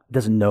will. It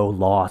doesn't know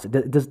loss.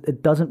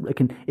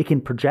 It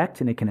can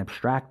project and it can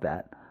abstract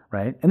that,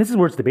 right? And this is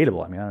where it's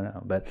debatable. I mean, I don't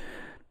know, but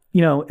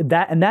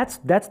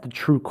that's the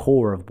true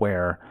core of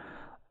where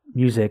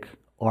music,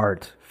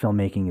 art,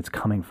 filmmaking is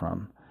coming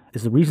from.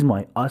 Is the reason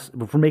why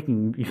if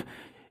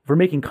we're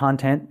making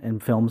content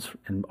and films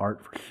and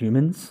art for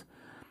humans,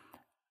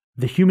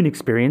 the human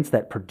experience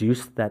that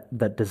produced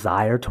that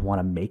desire to want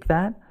to make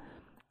that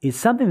is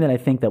something that I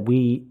think that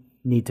we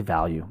need to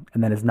value,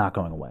 and that is not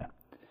going away.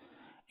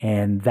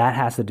 And that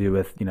has to do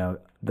with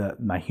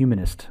my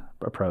humanist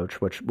approach,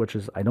 which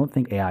is I don't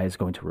think AI is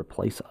going to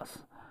replace us.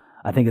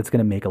 I think it's going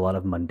to make a lot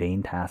of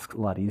mundane tasks a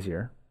lot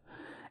easier,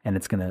 and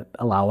it's going to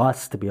allow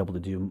us to be able to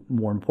do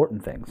more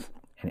important things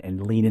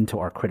and lean into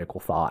our critical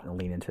thought and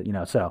lean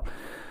into So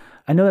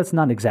I know that's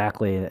not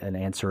exactly an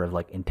answer of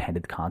like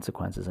intended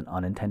consequences and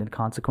unintended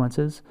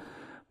consequences,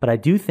 but I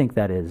do think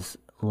that is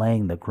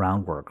laying the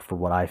groundwork for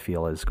what I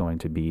feel is going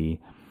to be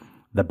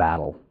the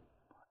battle.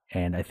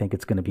 And I think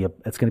it's going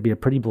to be a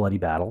pretty bloody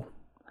battle.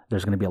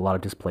 There's going to be a lot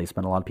of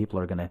displacement. A lot of people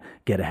are going to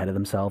get ahead of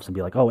themselves and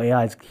be like, "Oh,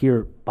 AI is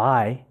here,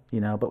 bye,"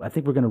 But I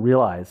think we're going to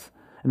realize,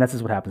 and this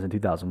is what happens in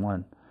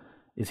 2001,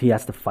 is he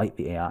has to fight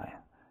the AI,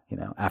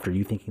 after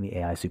you thinking the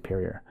AI is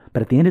superior.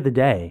 But at the end of the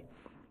day,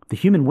 the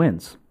human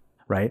wins,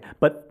 right?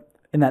 But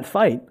in that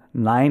fight,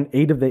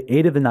 eight of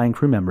the 9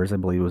 crew members, I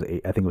believe it was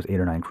 8. I think it was 8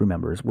 or 9 crew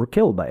members were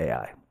killed by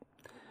AI.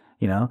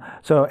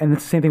 So, and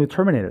it's the same thing with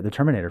the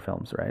Terminator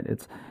films, right?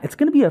 It's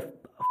going to be a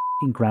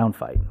ground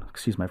fight.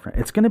 Excuse my friend.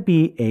 It's going to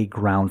be a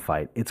ground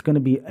fight. It's going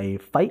to be a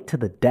fight to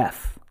the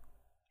death,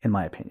 in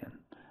my opinion.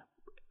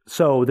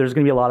 So there's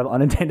going to be a lot of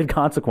unintended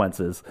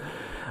consequences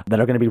that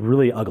are going to be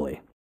really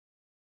ugly.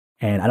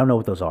 And I don't know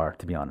what those are,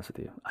 to be honest with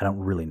you. I don't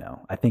really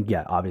know. I think,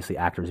 obviously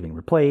actors being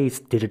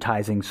replaced,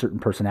 digitizing certain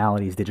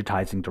personalities,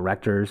 digitizing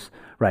directors,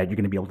 right? You're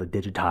going to be able to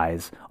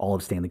digitize all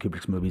of Stanley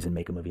Kubrick's movies and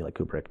make a movie like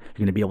Kubrick. You're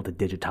going to be able to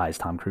digitize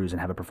Tom Cruise and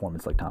have a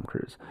performance like Tom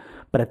Cruise.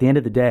 But at the end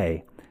of the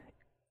day,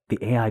 the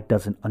AI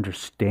doesn't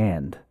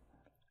understand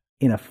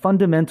in a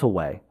fundamental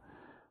way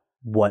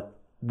what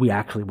we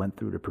actually went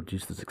through to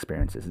produce those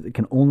experiences. It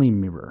can only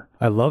mirror.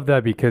 I love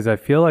that because I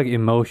feel like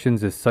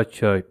emotions is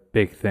such a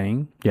big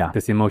thing. Yeah.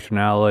 This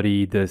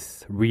emotionality,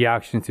 this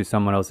reaction to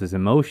someone else's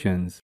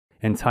emotions,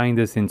 and tying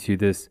this into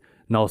this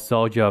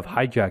nostalgia of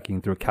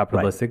hijacking through a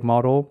capitalistic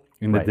model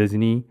in the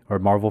Disney or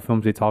Marvel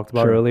films we talked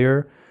about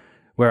earlier,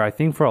 where I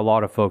think for a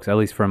lot of folks, at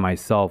least for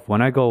myself,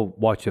 when I go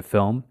watch a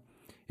film,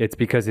 it's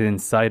because it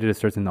incited a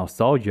certain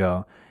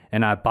nostalgia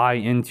and I buy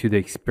into the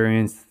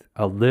experience,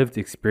 lived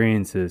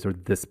experiences or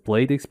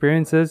displayed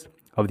experiences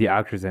of the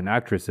actors and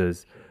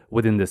actresses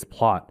within this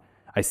plot.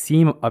 I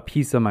see a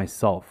piece of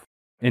myself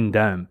in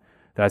them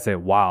that I say,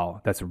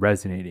 wow, that's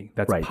resonating.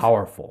 That's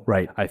powerful.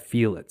 Right. I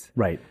feel it.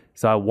 Right.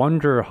 So I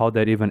wonder how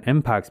that even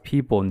impacts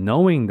people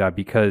knowing that,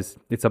 because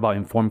it's about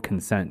informed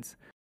consent.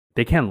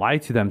 They can't lie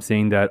to them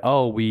saying that,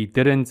 oh, we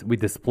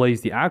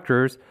displaced the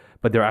actors,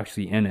 but they're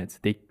actually in it.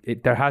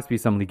 There has to be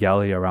some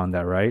legality around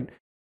that, right?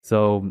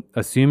 So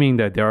assuming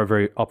that they are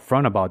very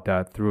upfront about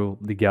that through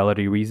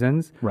legality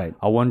reasons, right.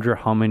 I wonder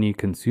how many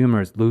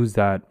consumers lose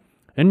that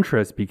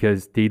interest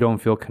because they don't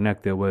feel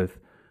connected with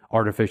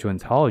artificial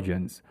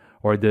intelligence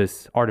or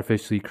this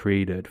artificially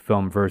created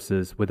film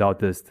versus without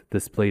this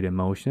displayed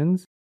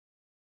emotions.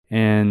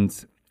 And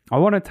I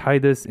want to tie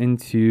this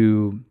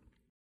into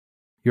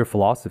your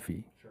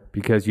philosophy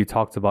because you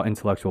talked about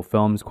intellectual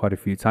films quite a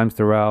few times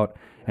throughout,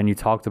 and you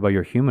talked about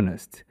your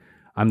humanist.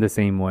 I'm the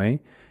same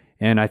way.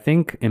 And I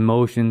think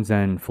emotions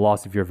and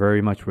philosophy are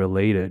very much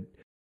related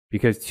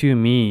because to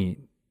me,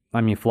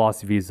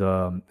 philosophy is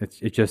it's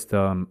just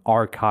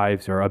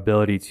archives or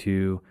ability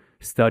to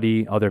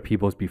study other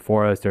people's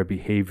before us, their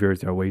behaviors,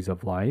 their ways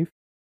of life.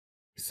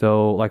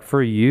 So like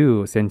for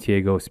you,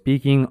 Santiago,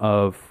 speaking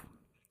of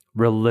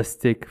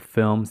realistic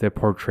films that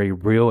portray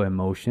real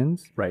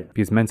emotions, right?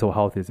 Because mental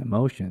health is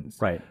emotions,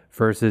 right?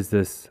 Versus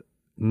this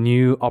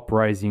new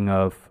uprising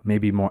of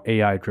maybe more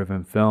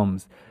AI-driven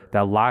films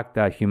that lack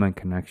that human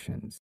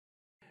connections.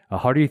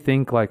 How do you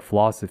think like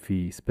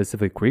philosophy,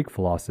 specific Greek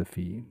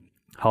philosophy,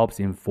 helps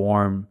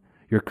inform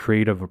your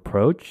creative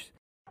approach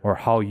or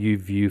how you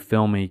view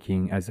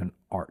filmmaking as an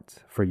art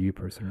for you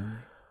personally?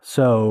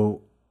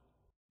 So,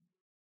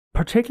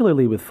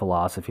 particularly with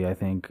philosophy, I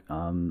think,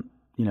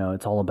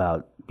 it's all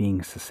about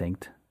being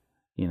succinct.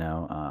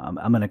 I'm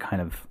going to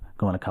kind of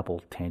go on a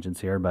couple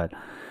tangents here, but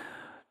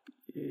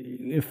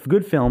if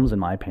good films, in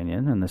my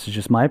opinion, and this is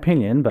just my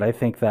opinion, but I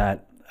think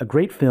that a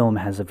great film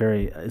is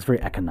very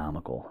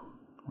economical,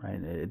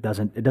 right? It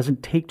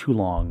doesn't take too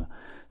long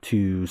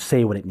to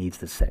say what it needs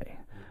to say.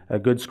 A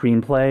good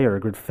screenplay or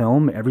a good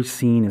film, every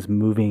scene is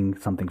moving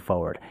something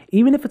forward.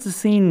 Even if it's a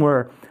scene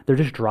where they're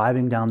just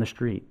driving down the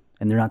street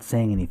and they're not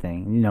saying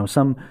anything.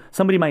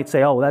 Somebody might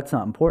say, "Oh, well, that's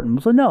not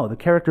important." So no, the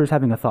character is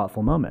having a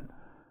thoughtful moment,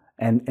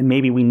 and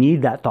maybe we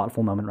need that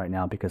thoughtful moment right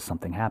now because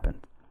something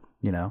happened.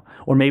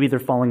 Or maybe they're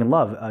falling in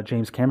love.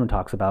 James Cameron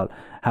talks about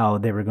how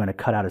they were going to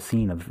cut out a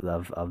scene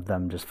of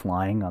them just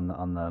flying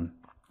on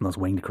those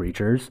winged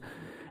creatures,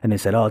 And they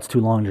said, "Oh, it's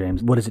too long,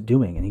 James. What is it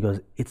doing?" And he goes,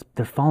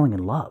 they're falling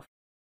in love.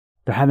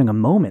 They're having a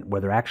moment where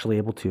they're actually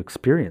able to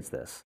experience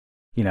this,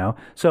 you know?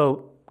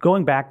 So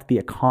going back to the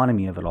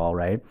economy of it all,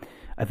 right?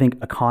 I think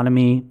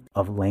economy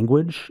of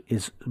language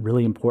is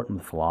really important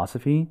with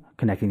philosophy,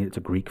 connecting it to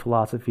Greek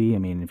philosophy. I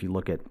mean, if you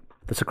look at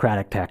the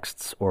Socratic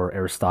texts or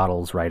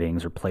Aristotle's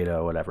writings or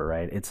Plato, whatever,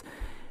 right? It's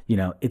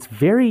just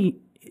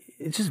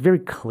very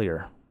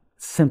clear,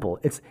 simple.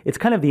 It's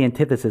kind of the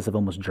antithesis of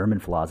almost German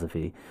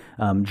philosophy.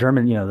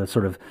 German, the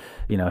sort of,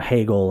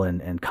 Hegel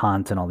and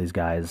Kant and all these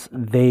guys,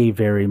 they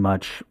very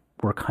much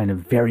were kind of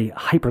very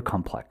hyper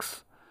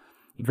complex,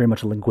 very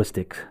much a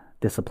linguistic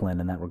discipline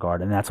in that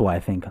regard. And that's why I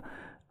think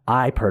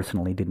I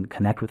personally didn't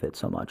connect with it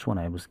so much when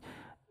I was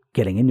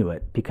getting into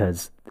it,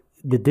 because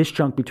the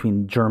disjunct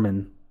between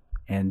German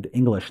and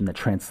English and the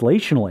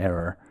translational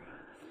error,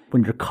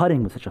 when you're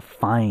cutting with such a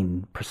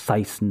fine,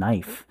 precise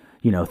knife,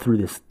 through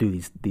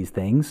these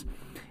things,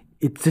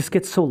 it just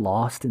gets so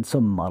lost and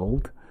so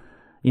muddled,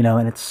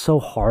 and it's so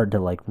hard to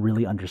like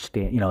really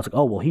understand. It's like,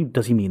 oh, well,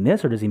 does he mean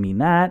this or does he mean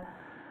that?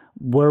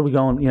 Where are we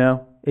going?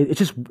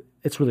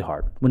 It's really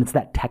hard when it's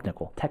that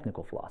technical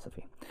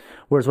philosophy.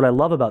 Whereas what I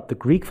love about the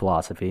Greek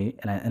philosophy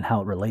and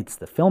how it relates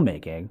to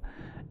filmmaking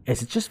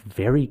is it's just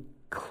very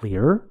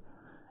clear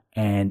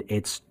and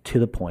it's to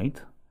the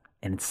point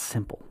and it's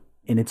simple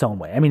in its own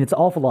way. I mean,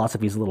 all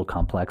philosophy is a little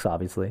complex,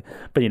 obviously,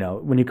 but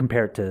when you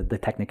compare it to the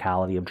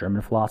technicality of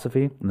German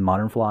philosophy and the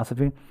modern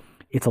philosophy,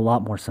 it's a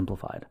lot more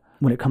simplified.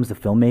 When it comes to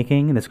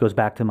filmmaking, and this goes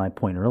back to my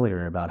point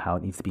earlier about how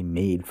it needs to be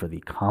made for the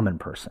common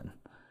person.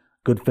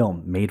 Good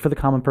film made for the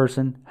common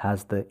person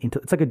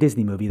it's like a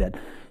Disney movie that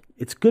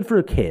it's good for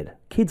a kid.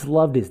 Kids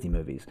love Disney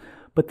movies,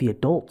 but the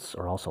adults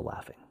are also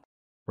laughing,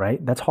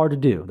 right? That's hard to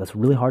do. That's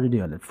really hard to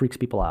do, and it freaks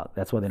people out.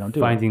 That's why they don't do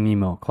it. Finding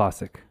Nemo,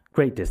 classic.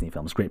 Great Disney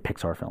films, great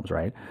Pixar films,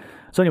 right?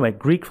 So anyway,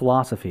 Greek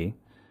philosophy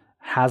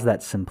has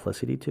that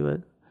simplicity to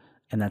it,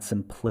 and that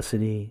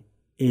simplicity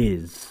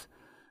is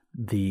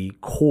the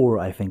core,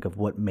 I think, of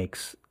what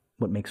makes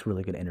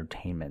really good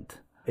entertainment.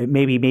 It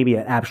maybe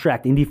an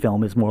abstract indie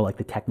film is more like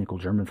the technical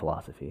German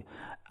philosophy.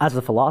 As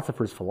a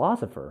philosopher's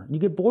philosopher, you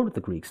get bored with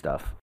the Greek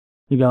stuff.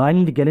 You go, I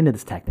need to get into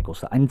this technical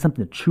stuff. I need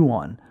something to chew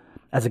on.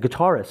 As a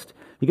guitarist,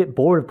 you get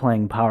bored of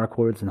playing power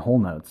chords and whole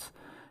notes.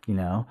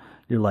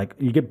 You're like,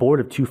 you get bored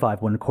of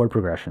 2-5-1 chord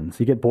progressions.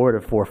 You get bored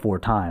of 4/4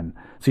 time.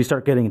 So you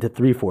start getting into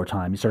 3/4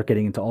 time. You start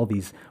getting into all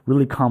these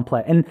really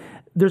complex. And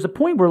there's a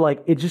point where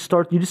like you just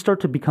start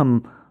to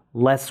become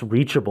less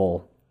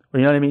reachable.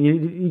 You know what I mean?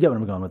 You get where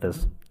I'm going with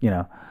this.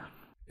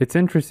 It's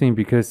interesting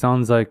because it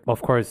sounds like,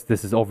 of course,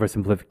 this is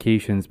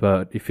oversimplifications,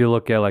 but if you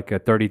look at like a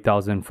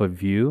 30,000-foot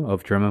view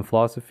of German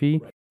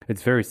philosophy,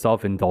 it's very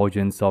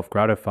self-indulgent,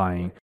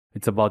 self-gratifying.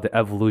 It's about the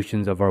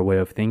evolutions of our way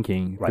of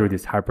thinking through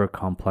these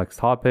hyper-complex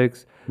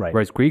topics,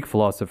 whereas Greek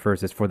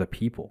philosophers is for the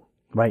people,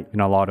 in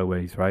a lot of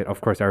ways, right?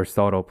 Of course,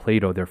 Aristotle,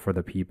 Plato, they're for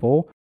the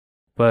people.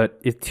 But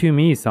it, to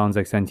me, sounds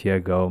like,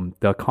 Santiago,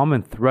 the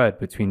common thread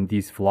between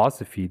these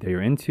philosophy that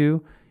you're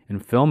into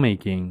and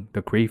filmmaking,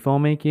 the great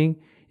filmmaking,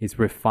 is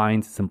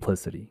refined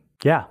simplicity.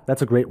 Yeah,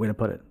 that's a great way to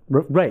put it.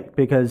 Right,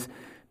 because,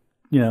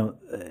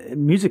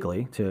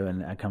 musically, too,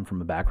 and I come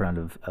from a background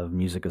of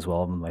music as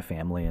well with my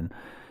family, and,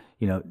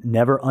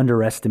 never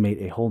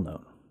underestimate a whole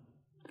note.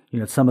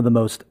 Some of the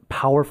most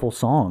powerful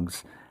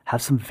songs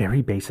have some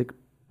very basic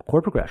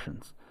chord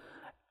progressions.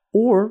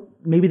 Or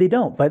maybe they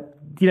don't, but,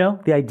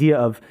 the idea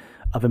of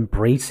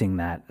embracing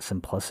that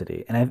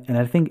simplicity. And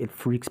I think it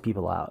freaks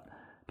people out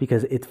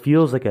because it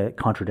feels like a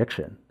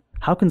contradiction.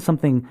 How can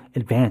something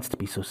advanced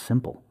be so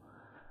simple,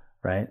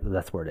 right?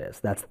 That's where it is.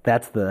 That's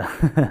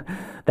the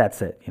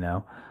that's it.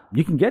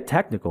 You can get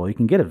technical, you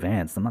can get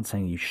advanced. I'm not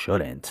saying you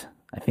shouldn't.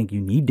 I think you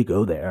need to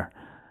go there.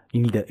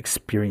 You need to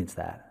experience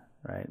that,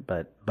 right?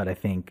 But I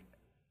think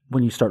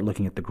when you start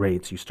looking at the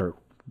greats, you start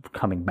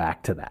coming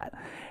back to that.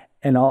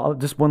 And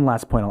just one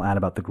last point I'll add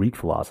about the Greek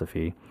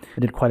philosophy. I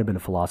did quite a bit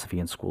of philosophy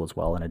in school as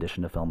well. In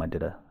addition to film, I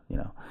did a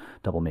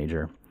double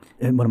major.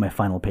 And one of my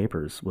final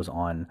papers was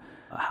on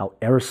how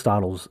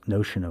Aristotle's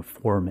notion of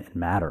form and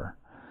matter,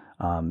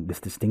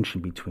 this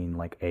distinction between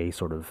like a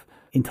sort of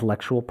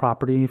intellectual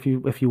property,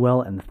 if you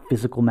will, and the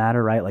physical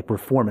matter, right? Like we're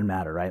form and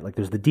matter, right? Like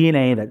there's the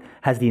DNA that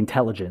has the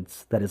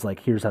intelligence that is like,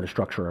 here's how to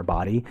structure our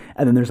body.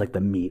 And then there's like the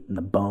meat and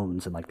the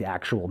bones and like the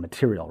actual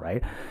material,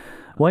 right?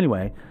 Well,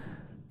 anyway,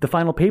 the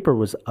final paper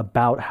was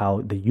about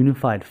how the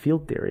unified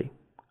field theory,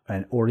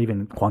 or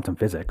even quantum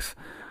physics,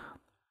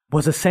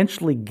 was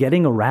essentially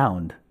getting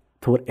around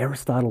to what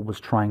Aristotle was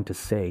trying to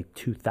say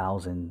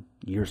 2,000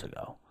 years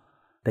ago.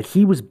 That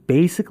he was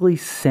basically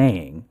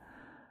saying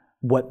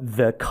what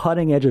the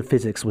cutting edge of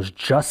physics was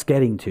just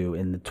getting to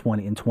in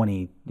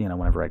 20,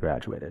 whenever I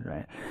graduated,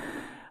 right?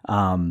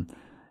 And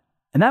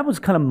that was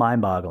kind of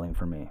mind-boggling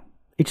for me.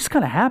 It just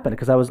kind of happened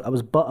because I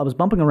was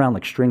bumping around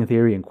like string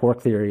theory and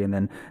quark theory, and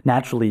then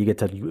naturally you get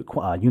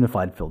to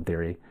unified field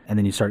theory, and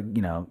then you start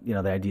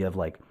the idea of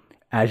like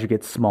as you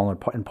get smaller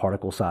in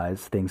particle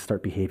size, things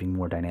start behaving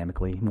more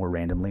dynamically, more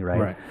randomly,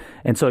 right?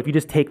 And so if you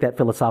just take that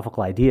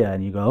philosophical idea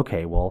and you go,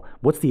 okay, well,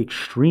 what's the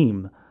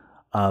extreme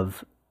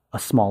of a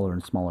smaller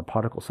and smaller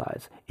particle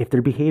size. If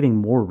they're behaving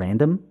more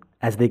random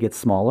as they get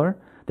smaller,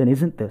 then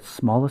isn't the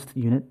smallest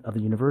unit of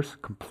the universe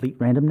complete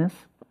randomness?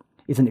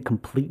 Isn't it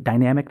complete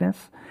dynamicness?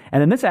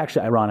 And then this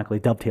actually ironically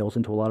dovetails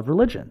into a lot of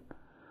religion,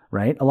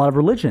 right? A lot of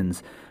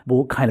religions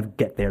will kind of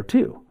get there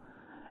too.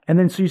 And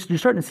then so you're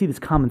starting to see this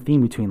common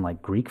theme between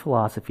like Greek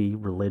philosophy,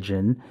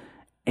 religion,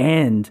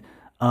 and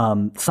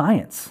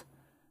science.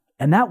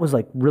 And that was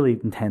like really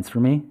intense for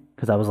me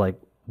because I was like,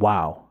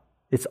 wow,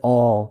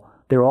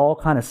 they're all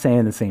kind of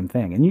saying the same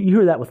thing. And you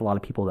hear that with a lot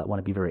of people that want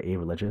to be very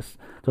a-religious.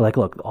 They're like,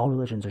 look, all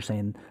religions are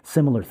saying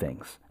similar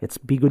things. It's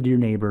be good to your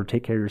neighbor,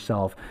 take care of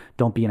yourself,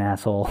 don't be an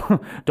asshole,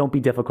 don't be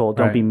difficult,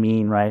 don't be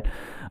mean, right?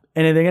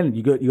 And then again,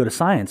 you go to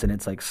science, and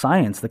it's like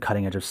science, the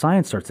cutting edge of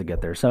science starts to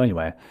get there. So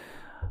anyway,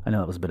 I know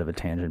that was a bit of a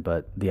tangent,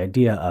 but the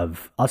idea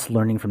of us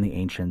learning from the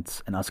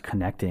ancients and us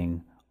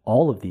connecting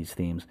all of these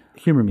themes,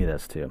 humor me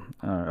this too,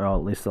 or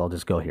at least I'll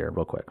just go here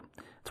real quick.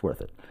 It's worth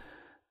it.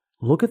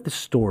 Look at the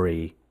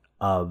story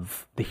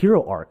of the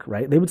hero arc,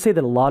 right? They would say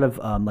that a lot of,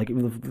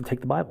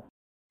 take the Bible,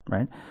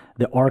 right?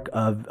 The arc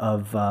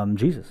of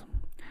Jesus.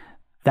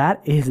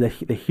 That is the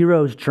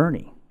hero's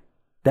journey.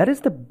 That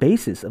is the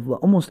basis of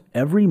almost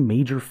every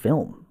major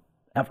film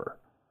ever.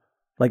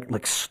 Like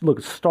look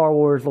at Star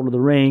Wars, Lord of the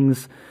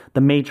Rings,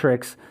 The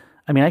Matrix.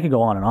 I mean, I could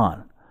go on and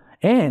on.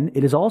 And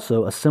it is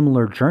also a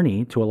similar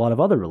journey to a lot of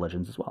other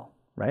religions as well,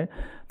 right?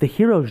 The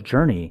hero's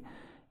journey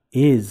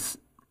is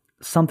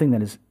something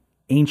that is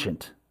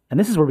ancient. And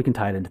this is where we can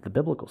tie it into the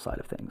biblical side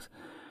of things.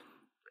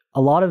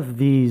 A lot of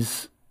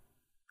these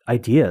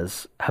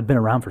ideas have been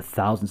around for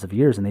thousands of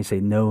years, and they say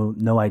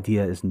no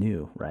idea is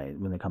new, right,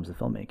 when it comes to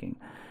filmmaking.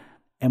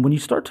 And when you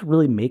start to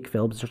really make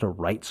films, start to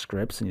write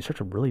scripts, and you start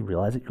to really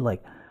realize it, you're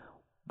like,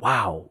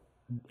 wow,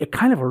 it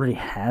kind of already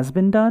has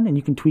been done, and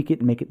you can tweak it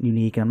and make it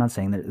unique. And I'm not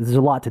saying that there's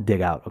a lot to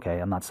dig out, okay?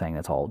 I'm not saying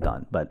that's all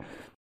done. But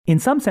in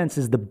some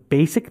senses, the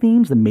basic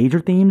themes, the major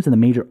themes, and the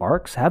major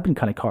arcs have been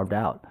kind of carved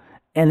out.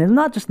 And it's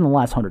not just in the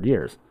last 100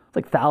 years. It's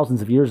like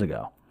thousands of years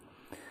ago.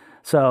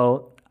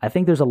 So I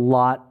think there's a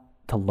lot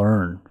to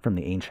learn from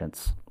the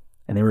ancients.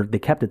 And they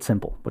kept it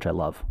simple, which I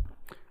love.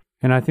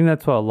 And I think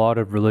that's what a lot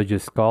of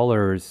religious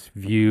scholars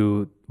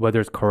view,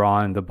 whether it's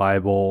Quran, the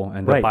Bible,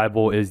 and the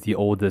Bible is the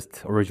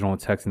oldest original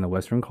text in the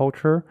Western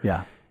culture.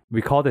 Yeah.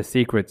 We call it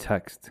sacred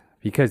text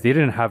because they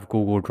didn't have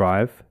Google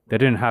Drive. They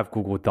didn't have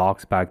Google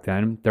Docs back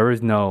then. There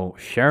is no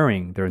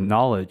sharing their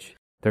knowledge.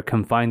 They're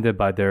confined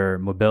by their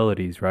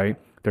mobilities, right?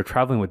 They're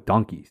traveling with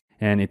donkeys,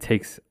 and it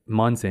takes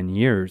months and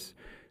years.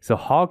 So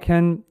how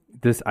can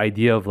this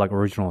idea of like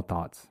original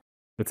thoughts?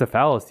 It's a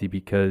fallacy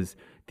because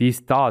these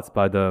thoughts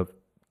by the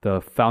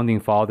founding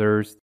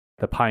fathers,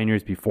 the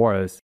pioneers before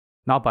us,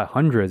 not by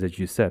hundreds, as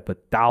you said,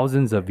 but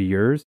thousands of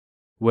years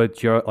with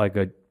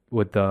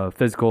the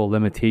physical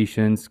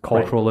limitations,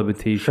 cultural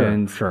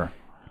limitations, sure.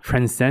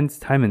 Transcends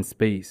time and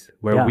space,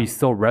 where we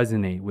still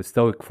resonate with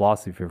Stoic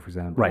philosophy, for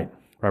example. Right.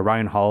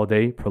 Ryan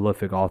Holiday,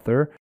 prolific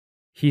author,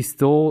 he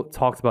still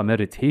talks about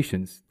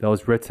meditations that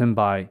was written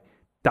by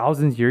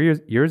thousands of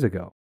years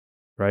ago,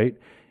 right?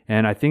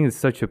 And I think it's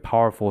such a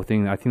powerful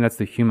thing. I think that's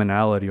the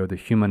humanality or the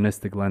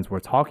humanistic lens we're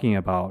talking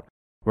about,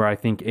 where I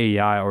think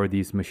AI or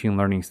these machine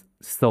learning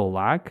still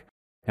lack.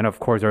 And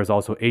of course, there's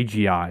also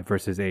AGI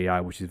versus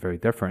AI, which is very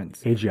different.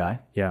 AGI?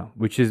 Yeah,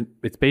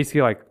 it's basically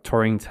like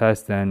Turing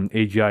test, and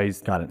AGI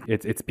is, got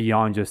it. It's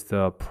beyond just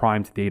the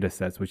primed data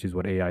sets, which is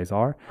what AIs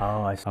are.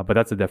 Oh, I see. But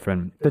that's a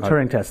different... The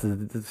Turing test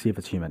is to see if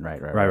it's human,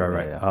 right?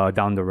 Right. Yeah.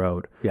 Down the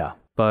road. Yeah.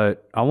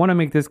 But I want to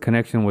make this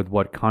connection with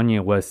what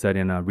Kanye West said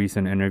in a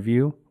recent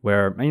interview,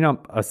 where,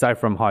 aside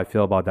from how I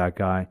feel about that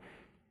guy,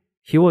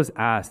 he was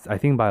asked, I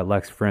think by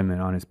Lex Fridman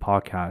on his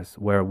podcast,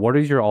 what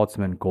is your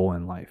ultimate goal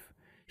in life?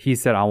 He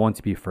said, I want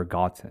to be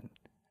forgotten.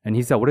 And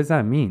he said, what does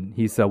that mean?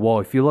 He said, well,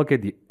 if you look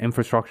at the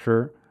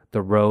infrastructure,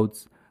 the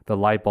roads, the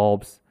light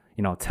bulbs,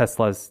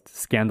 Tesla's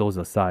scandals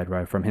aside,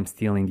 right, from him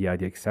stealing the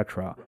idea,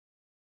 etc.,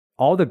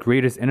 all the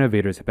greatest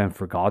innovators have been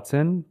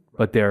forgotten,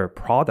 but their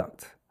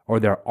product or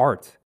their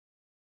art,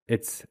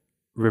 it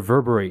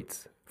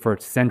reverberates for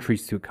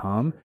centuries to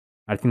come.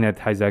 I think that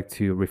ties back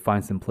to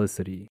refined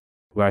simplicity,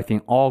 where I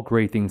think all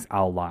great things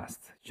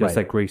outlast. Just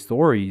like great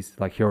stories,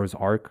 like Hero's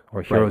Arc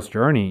or Hero's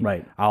Journey,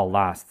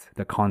 outlast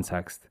the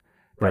context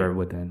that are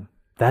within.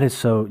 That is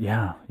so,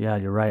 yeah,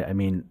 you're right. I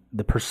mean,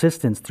 the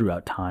persistence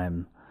throughout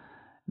time,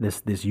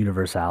 this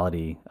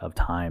universality of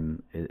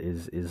time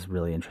is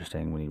really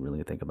interesting when you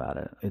really think about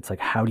it. It's like,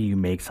 how do you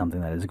make something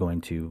that is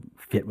going to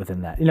fit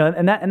within that?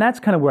 And that's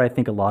kind of where I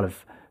think a lot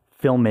of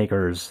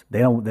filmmakers, they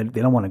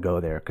don't want to go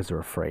there because they're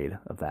afraid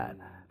of that.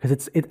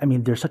 Because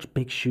they're such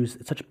big shoes.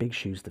 It's such big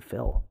shoes to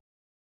fill,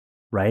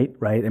 right?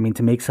 I mean,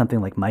 to make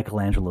something like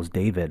Michelangelo's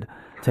David,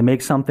 to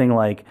make something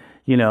like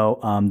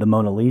the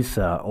Mona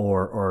Lisa,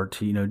 or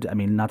to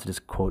not to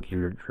just quote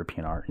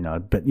European art,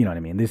 but you know what I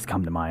mean. These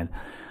come to mind,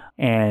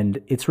 and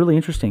it's really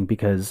interesting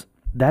because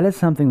that is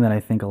something that I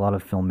think a lot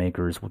of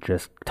filmmakers will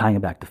just, tying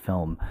it back to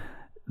film,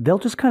 they'll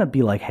just kind of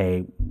be like,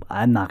 hey,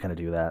 I'm not going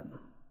to do that.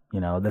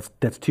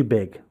 That's too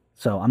big,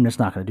 so I'm just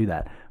not going to do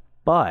that.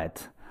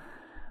 But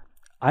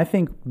I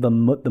think the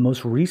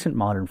most recent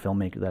modern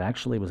filmmaker that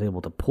actually was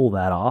able to pull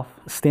that off,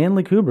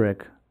 Stanley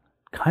Kubrick,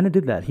 kind of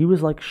did that. He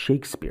was like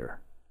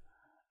Shakespeare.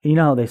 You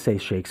know how they say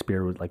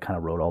Shakespeare was like kind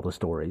of wrote all the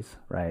stories,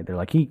 right? They're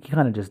like he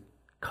kind of just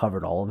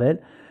covered all of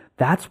it.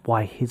 That's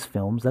why his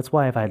films. That's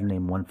why if I had to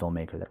name one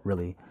filmmaker that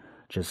really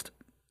just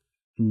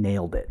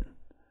nailed it,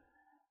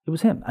 it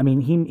was him. I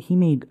mean, he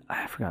made,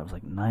 I forgot, it was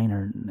like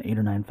 8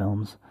 or 9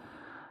 films.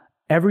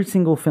 Every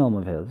single film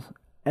of his,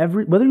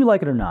 whether you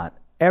like it or not,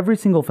 every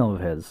single film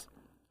of his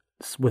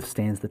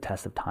withstands the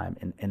test of time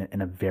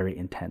in a very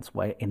intense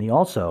way. And he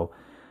also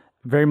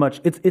very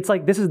much, it's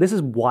like, this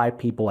is why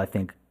people, I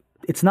think,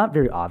 it's not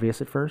very obvious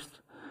at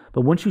first,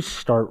 but once you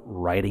start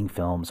writing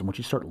films and once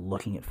you start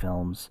looking at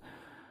films,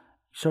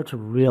 you start to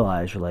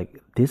realize you're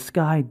like, this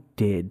guy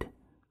did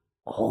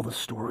all the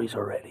stories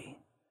already.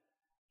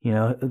 You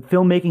know,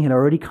 filmmaking had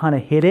already kind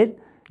of hit it.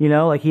 You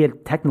know, like he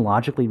had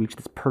technologically reached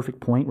this perfect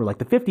point where like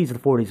the 50s and the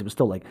 40s, it was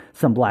still like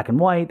some black and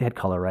white, they had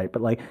color, right?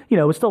 But like, you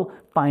know, it was still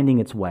finding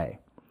its way.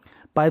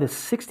 By the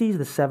 60s,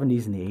 the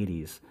 70s, and the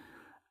 80s,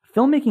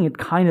 filmmaking had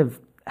kind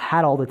of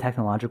had all the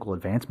technological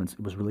advancements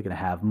it was really going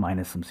to have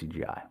minus some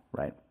CGI,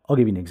 right? I'll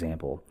give you an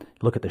example.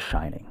 Look at The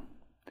Shining.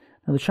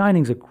 Now, The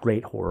Shining's a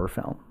great horror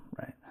film,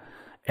 right?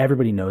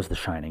 Everybody knows The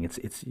Shining.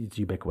 It's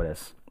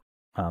ubiquitous,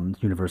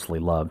 universally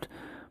loved.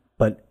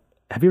 But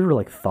have you ever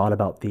like thought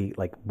about the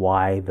like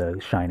why The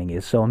Shining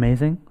is so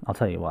amazing? I'll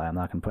tell you why. I'm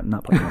not putting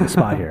you on the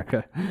spot here.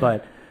 Okay.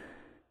 But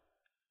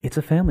it's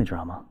a family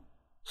drama.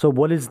 So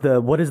what is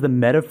the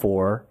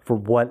metaphor for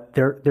what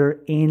they're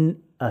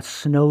in a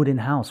Snowden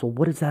house? Well,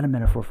 what is that a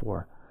metaphor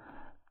for?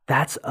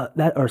 That's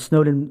or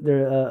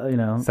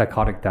Snowden,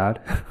 psychotic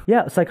dad.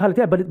 Yeah, psychotic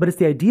dad. But it's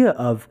the idea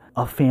of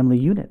a family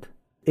unit.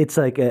 It's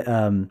like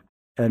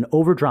an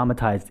over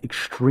dramatized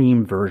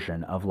extreme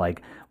version of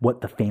like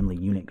what the family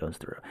unit goes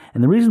through.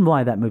 And the reason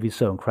why that movie is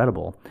so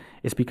incredible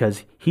is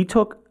because he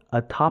took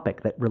a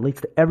topic that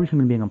relates to every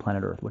human being on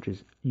planet Earth, which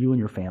is you and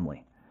your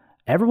family.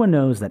 Everyone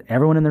knows that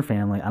everyone in their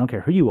family, I don't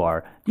care who you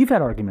are, you've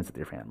had arguments with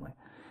your family.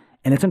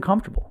 And it's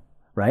uncomfortable,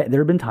 right?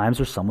 There have been times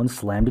where someone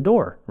slammed a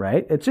door,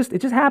 right? It just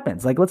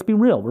happens. Like, let's be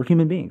real. We're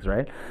human beings,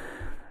 right?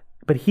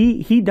 But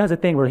he does a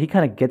thing where he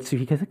kind of gets you,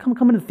 he says, come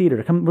into the theater.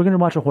 We're going to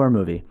watch a horror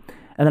movie.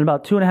 And then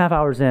about 2.5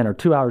 hours in or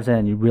 2 hours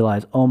in, you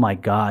realize, oh my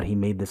God, he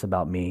made this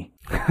about me.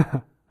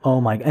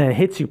 Oh my, and it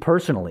hits you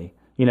personally,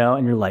 you know,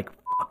 and you're like,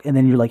 fuck. And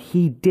then you're like,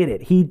 he did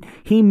it.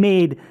 He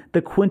made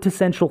the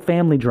quintessential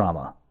family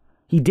drama.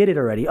 He did it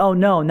already. Oh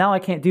no, now I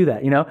can't do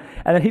that, you know?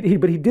 And then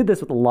but he did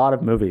this with a lot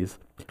of movies,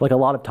 like a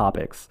lot of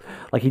topics.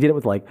 Like he did it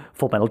with like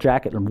Full Metal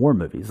Jacket and war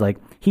movies. Like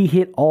he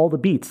hit all the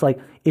beats. Like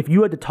if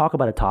you had to talk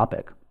about a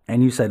topic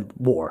and you said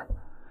war,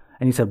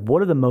 and you said,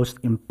 what are the most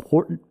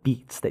important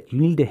beats that you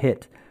need to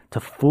hit to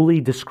fully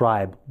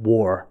describe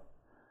war?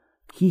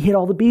 He hit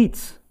all the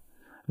beats.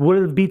 What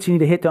are the beats you need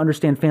to hit to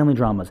understand family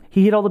dramas?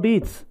 He hit all the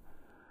beats.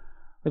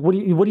 Like what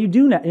do you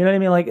do now? You know what I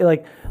mean?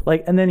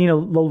 Like, and then, you know,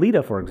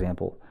 Lolita, for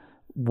example.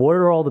 What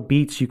are all the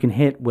beats you can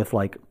hit with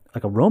like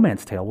a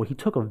romance tale? Well, he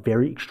took a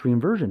very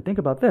extreme version. Think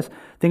about this.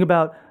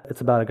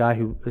 It's about a guy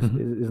who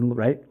isn't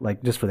right.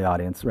 Like just for the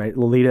audience, right?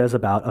 Lolita is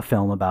about a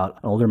film about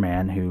an older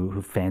man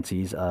who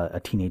fancies a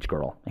teenage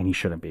girl, and he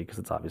shouldn't be because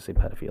it's obviously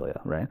pedophilia,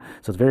 right?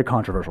 So it's a very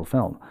controversial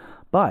film.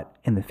 But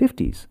in the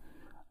 50s,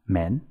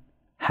 men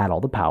had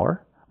all the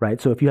power, right?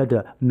 So if you had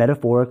to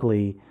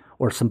metaphorically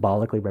or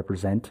symbolically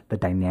represent the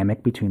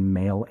dynamic between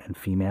male and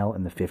female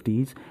in the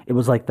 50s, it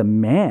was like the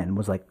man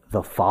was like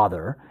the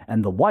father,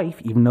 and the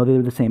wife, even though they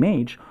were the same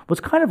age, was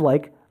kind of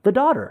like the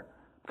daughter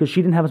because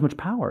she didn't have as much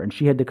power and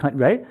she had to,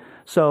 right?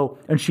 So,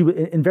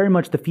 and very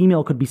much the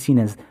female could be seen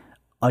as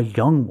a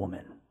young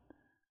woman,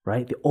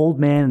 right? The old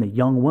man and the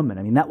young woman.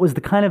 I mean, that was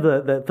the kind of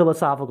the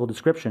philosophical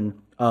description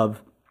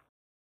of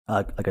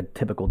like a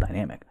typical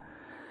dynamic.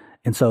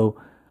 And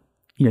so,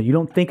 you know, you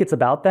don't think it's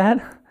about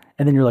that.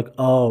 And then you're like,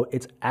 oh,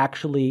 it's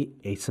actually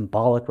a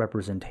symbolic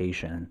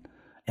representation,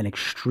 an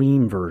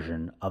extreme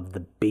version of the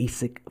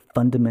basic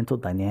fundamental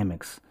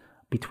dynamics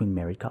between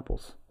married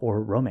couples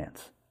or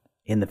romance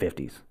in the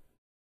 50s.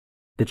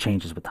 That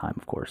changes with time,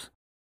 of course.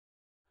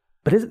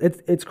 But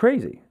it's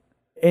crazy.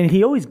 And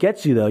he always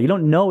gets you, though. You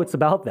don't know it's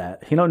about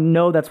that. You don't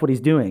know that's what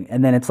he's doing.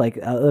 And then it's like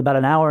about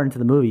an hour into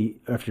the movie,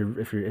 or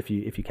if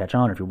you catch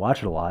on, or if you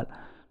watch it a lot,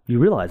 you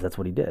realize that's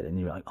what he did. And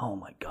you're like, oh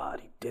my God,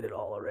 he did it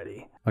all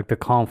already. Like the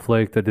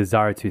conflict, the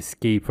desire to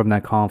escape from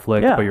that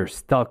conflict, but you're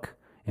stuck,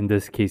 in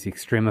this case,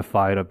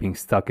 extremified of being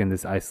stuck in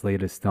this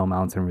isolated snow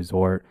mountain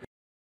resort.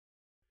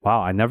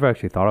 Wow, I never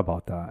actually thought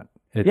about that.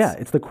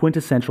 It's the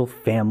quintessential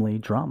family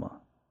drama.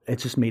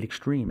 It's just made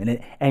extreme.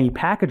 And he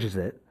packages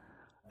it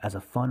as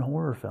a fun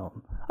horror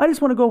film. I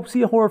just want to go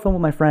see a horror film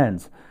with my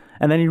friends.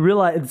 And then you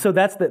realize, so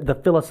that's the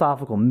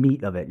philosophical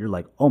meat of it. You're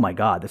like, oh my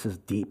God, this is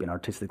deep and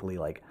artistically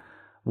like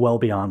well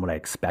beyond what I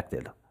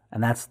expected.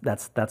 And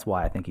that's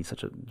why I think he's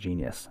such a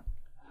genius.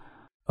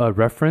 A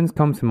reference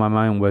comes to my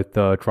mind with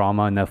the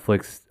drama on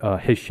Netflix,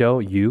 his show,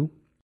 You,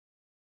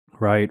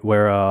 right?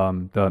 Where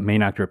the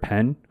main actor,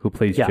 Penn, who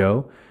plays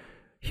Joe,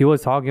 he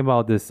was talking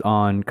about this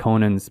on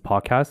Conan's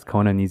podcast,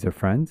 Conan Needs a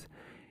Friend.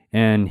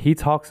 And he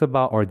talks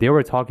about, or they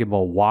were talking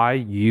about why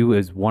You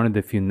is one of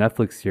the few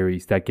Netflix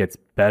series that gets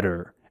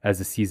better as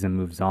the season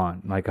moves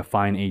on, like a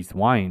fine aged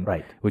wine,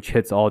 right, which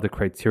hits all the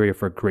criteria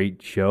for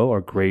great show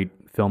or great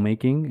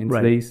filmmaking in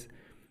today's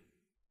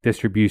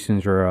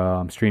distributions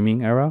or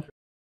streaming era.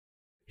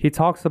 He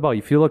talks about,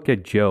 if you look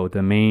at Joe,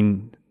 the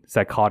main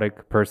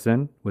psychotic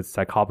person with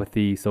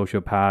psychopathy,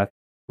 sociopath,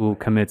 who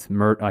commits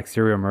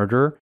serial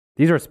murder.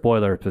 These are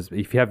spoilers, because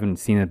if you haven't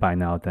seen it by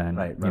now, then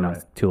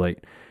it's too late.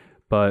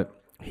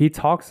 But he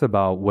talks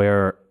about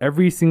where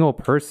every single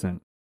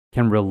person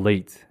can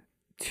relate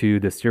to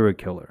the serial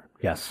killer.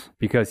 Yes.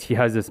 Because he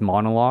has this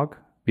monologue,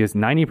 because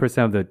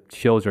 90% of the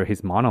shows are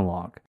his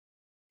monologue.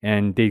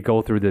 And they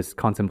go through this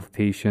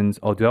contemplations.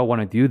 Oh, do I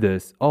want to do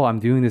this? Oh, I'm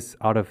doing this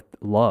out of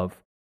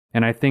love.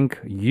 And I think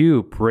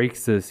You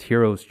breaks this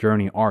hero's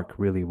journey arc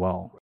really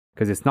well.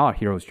 Because it's not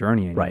hero's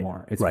journey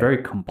anymore. It's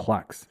very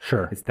complex.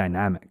 Sure. It's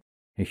dynamic.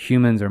 And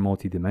humans are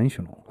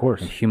multidimensional. Of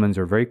course. And humans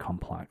are very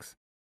complex,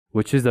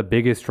 which is the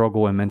biggest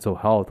struggle in mental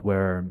health,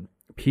 where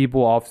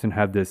people often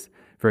have this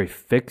very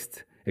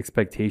fixed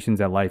expectations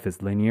that life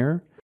is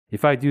linear.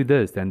 If I do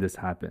this, then this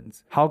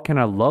happens. How can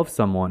I love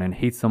someone and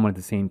hate someone at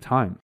the same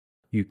time?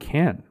 You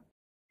can.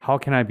 How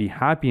can I be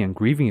happy and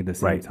grieving at the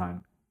same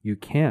time? You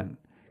can,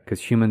 because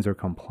humans are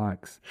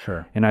complex.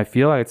 Sure. And I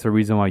feel like it's the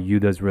reason why You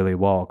does really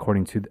well,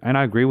 according to, and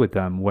I agree with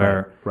them,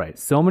 where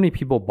so many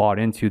people bought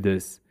into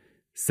this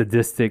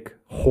sadistic,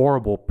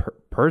 horrible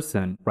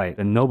person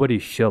that nobody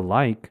should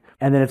like.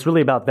 And then it's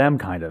really about them,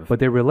 kind of. But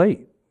they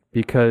relate,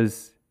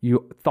 because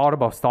you thought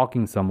about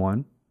stalking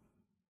someone.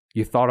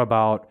 You thought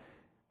about,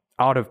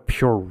 out of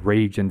pure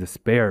rage and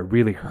despair,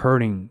 really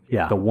hurting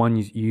the one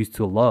you used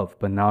to love,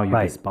 but now you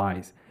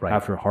despise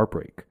after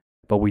heartbreak.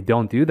 But we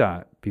don't do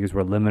that because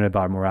we're limited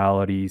by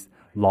moralities,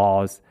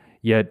 laws.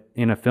 Yet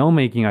in a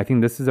filmmaking, I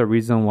think this is a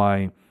reason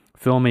why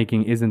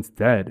filmmaking isn't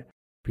dead,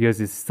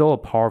 because it's still a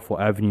powerful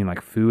avenue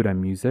like food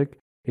and music.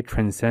 It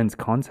transcends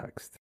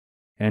context,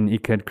 and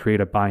it could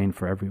create a buy-in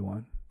for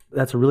everyone.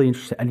 That's a really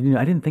interesting.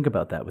 I didn't think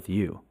about that with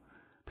You.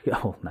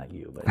 Oh, not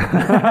You,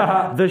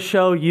 but the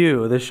show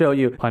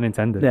You. Pun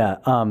intended. Yeah.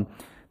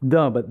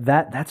 No, but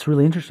that's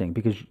really interesting,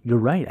 because you're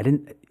right.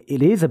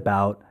 It is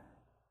about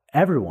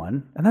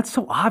everyone, and that's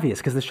so obvious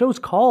because the show's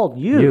called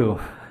You.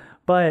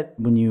 But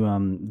when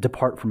you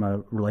depart from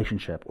a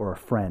relationship or a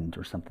friend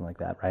or something like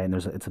that, right? And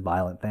it's a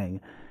violent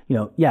thing.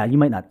 You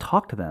might not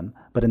talk to them,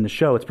 but in the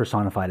show it's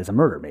personified as a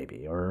murder,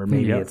 maybe, or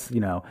maybe it's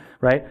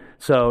right.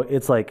 So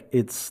it's like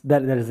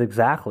that is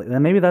exactly,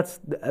 and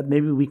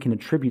maybe we can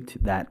attribute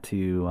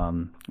to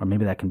or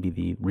maybe that can be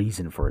the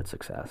reason for its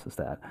success, is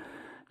that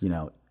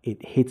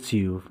it hits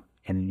you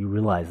and you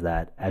realize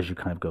that as you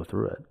kind of go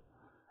through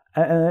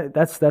it.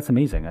 That's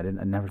amazing. I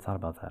never thought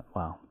about that.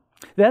 Wow.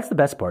 That's the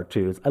best part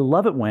too. Is I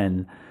love it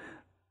when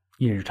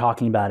you're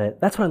talking about it.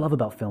 That's what I love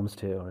about films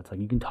too. It's like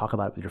you can talk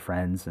about it with your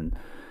friends, and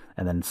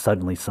then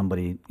suddenly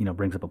somebody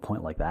brings up a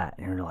point like that,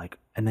 and you're like,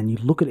 and then you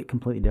look at it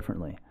completely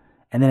differently.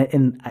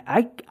 And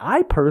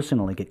I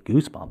personally get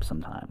goosebumps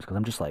sometimes, because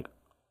I'm just like,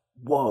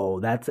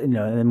 whoa, that's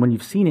and when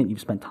you've seen it, you've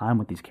spent time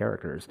with these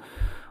characters,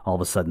 all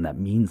of a sudden that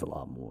means a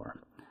lot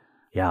more.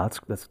 Yeah,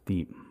 that's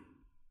deep.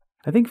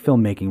 I think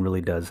filmmaking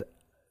really does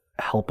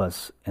help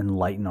us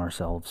enlighten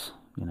ourselves.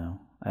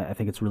 I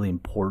think it's really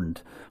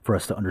important for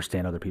us to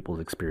understand other people's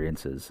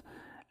experiences.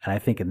 And I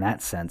think in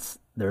that sense,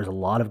 there's a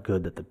lot of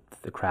good that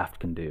the craft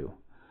can do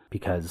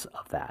because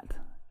of that.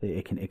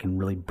 It can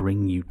really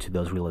bring you to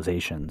those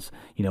realizations.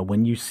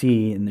 When you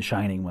see in The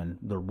Shining, when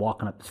they're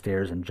walking up the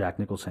stairs and Jack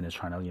Nicholson is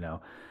trying to,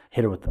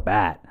 hit her with the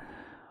bat,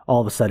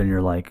 all of a sudden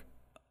you're like,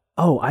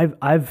 oh,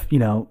 I've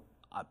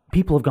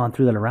people have gone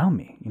through that around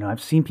me.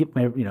 I've seen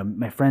people,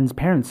 my friends'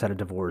 parents had a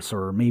divorce,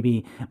 or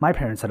maybe my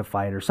parents had a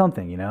fight or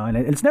something, and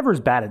it's never as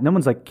bad. No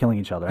one's like killing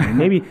each other. I mean,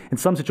 maybe in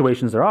some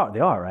situations they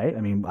are, right? I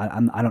mean,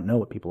 I don't know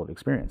what people have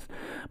experienced,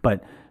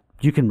 but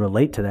you can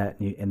relate to that,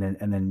 and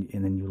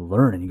then you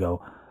learn and you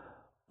go,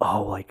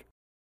 oh, like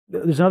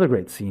there's another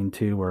great scene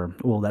too,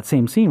 that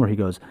same scene where he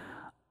goes,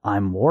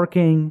 I'm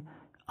working,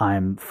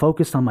 I'm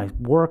focused on my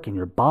work, and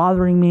you're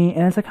bothering me.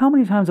 And it's like, how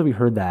many times have we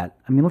heard that?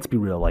 I mean, let's be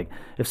real. Like,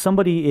 if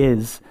somebody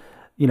is,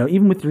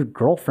 even with your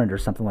girlfriend or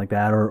something like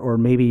that, or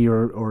maybe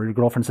your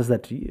girlfriend says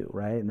that to you,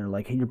 right? And they're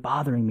like, hey, you're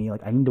bothering me.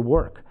 Like, I need to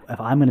work. If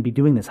I'm going to be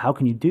doing this, how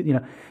can you do?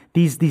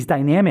 These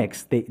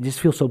dynamics, they just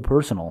feel so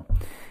personal.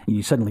 And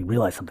you suddenly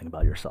realize something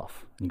about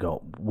yourself. And you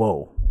go,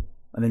 whoa.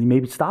 And then you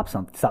maybe stop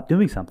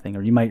doing something,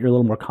 or you're a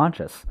little more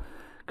conscious.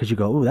 Because you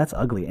go, oh, that's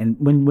ugly. And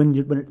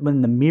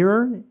when the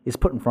mirror is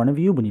put in front of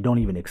you, when you don't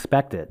even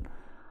expect it,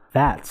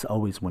 that's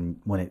always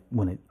when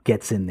it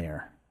gets in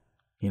there.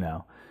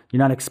 You're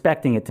not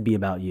expecting it to be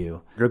about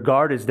you. Your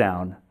guard is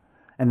down,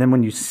 and then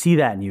when you see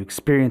that and you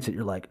experience it,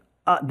 you're like,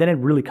 then it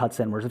really cuts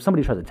in. Whereas if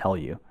somebody tries to tell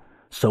you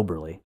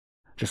soberly,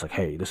 just like,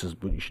 hey, this is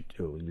what you should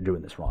do. You're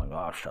doing this wrong.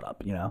 Oh, shut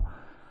up.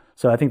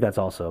 So I think that's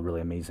also a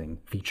really amazing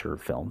feature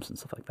of films and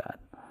stuff like that.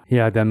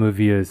 Yeah, that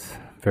movie is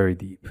very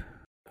deep,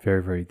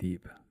 very, very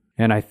deep.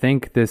 And I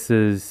think this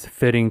is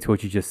fitting to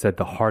what you just said,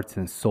 the heart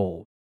and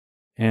soul.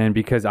 And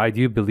because I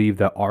do believe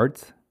that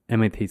art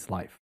imitates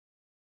life.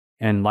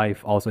 And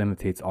life also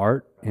imitates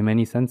art in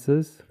many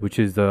senses, which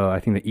is, I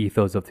think, the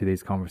ethos of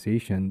today's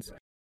conversations.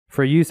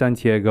 For you,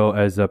 Santiago,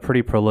 as a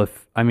pretty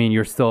prolific, I mean,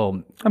 you're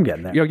still... I'm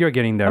getting there. You're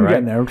getting there, I'm right?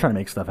 getting there. I'm trying to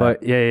make stuff happen.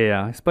 But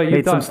yeah. But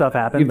Made some stuff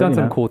happen. You've done but,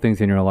 some cool things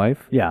in your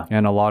life. Yeah.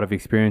 And a lot of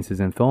experiences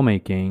in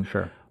filmmaking.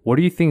 Sure. What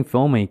do you think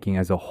filmmaking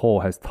as a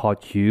whole has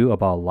taught you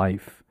about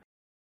life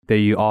that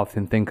you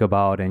often think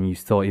about and you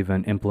still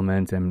even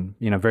implement in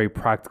a very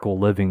practical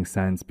living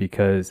sense?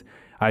 Because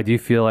I do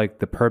feel like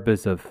the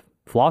purpose of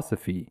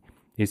philosophy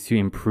is to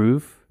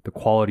improve the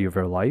quality of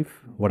your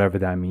life, whatever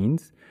that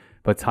means.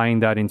 But tying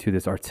that into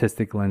this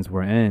artistic lens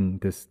we're in,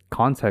 this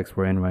context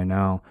we're in right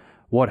now,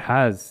 what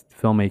has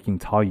filmmaking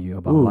taught you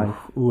about life?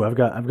 I've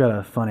got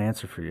a fun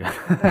answer for you.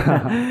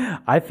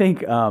 I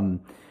think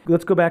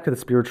let's go back to the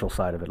spiritual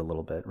side of it a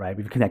little bit, right?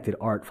 We've connected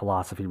art,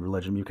 philosophy,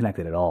 religion. We've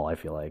connected it all. I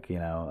feel like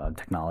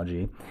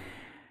technology.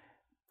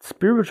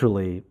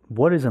 Spiritually,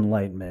 what is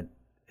enlightenment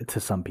to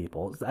some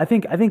people? I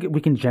think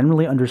we can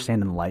generally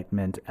understand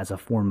enlightenment as a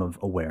form of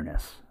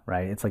awareness,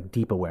 right? It's like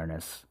deep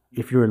awareness.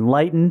 If you're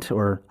enlightened,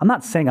 or I'm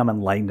not saying I'm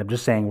enlightened, I'm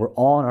just saying we're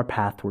all on our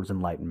path towards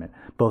enlightenment,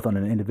 both on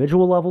an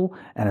individual level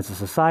and as a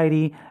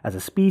society, as a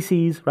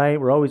species, right?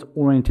 We're always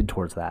oriented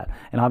towards that.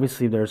 And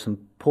obviously there's some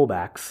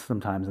pullbacks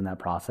sometimes in that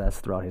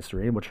process throughout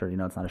history, which are,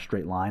 it's not a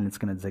straight line, it's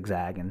going to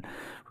zigzag and,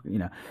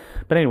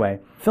 But anyway,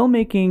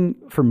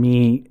 filmmaking for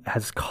me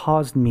has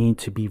caused me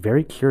to be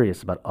very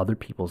curious about other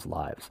people's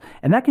lives.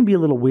 And that can be a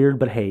little weird,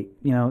 but hey,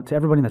 to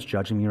everybody that's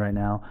judging me right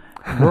now,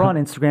 we're on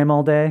Instagram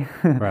all day.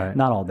 Right.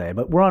 Not all day,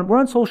 but we're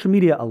on social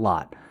media a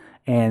lot.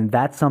 And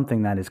that's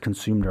something that has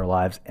consumed our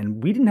lives.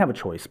 And we didn't have a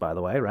choice, by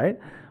the way, right?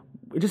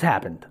 It just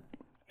happened.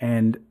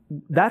 And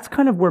that's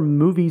kind of where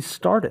movies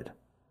started.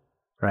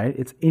 Right?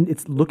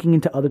 It's looking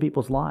into other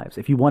people's lives.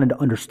 If you wanted to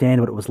understand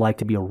what it was like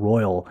to be a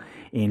royal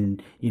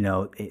in, the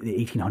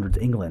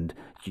 1800s England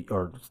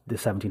or the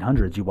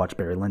 1700s, you watch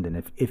Barry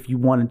Lyndon. If you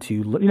wanted to,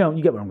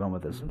 you get where I'm going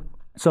with this.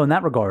 So in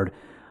that regard,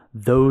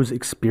 those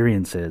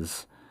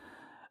experiences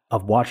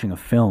of watching a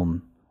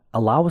film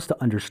allow us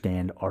to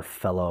understand our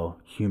fellow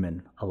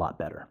human a lot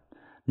better.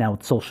 Now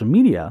with social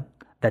media,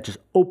 that just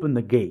opened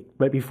the gate.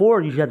 Right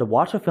before, you had to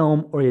watch a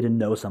film or you had to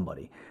know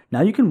somebody.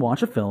 Now you can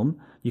watch a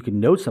film, you can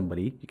know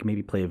somebody, you can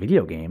maybe play a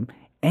video game,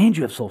 and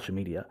you have social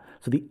media.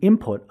 So the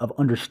input of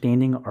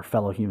understanding our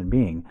fellow human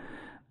being,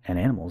 and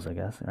animals, I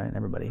guess, right, and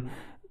everybody,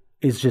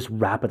 is just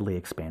rapidly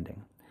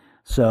expanding.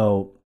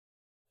 So,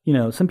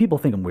 some people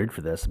think I'm weird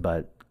for this,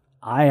 but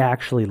I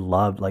actually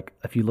loved,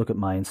 if you look at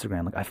my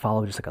Instagram, I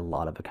follow just a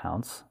lot of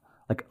accounts.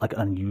 Like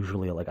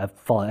unusually, I've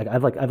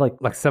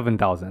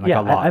 7,000, yeah,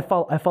 a lot.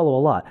 I follow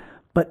a lot.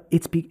 But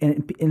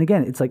and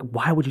again, it's like,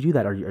 why would you do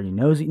that? Are you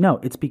nosy? No,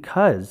 it's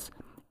because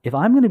if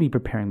I'm going to be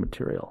preparing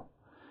material,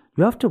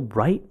 you have to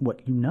write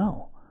what you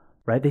know,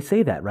 right? They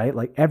say that, right?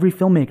 Like every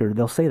filmmaker,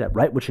 they'll say that,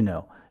 write what you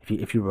know.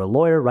 If you were a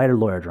lawyer, write a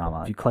lawyer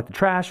drama. If you collect the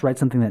trash, write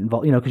something that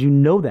involves, because you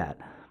know that.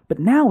 But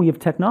now we have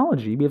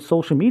technology, we have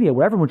social media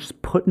where everyone's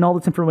just putting all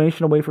this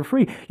information away for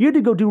free. You had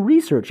to go do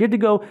research. You had to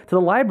go to the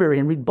library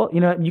and read books.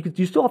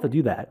 You still have to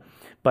do that.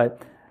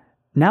 But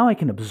now I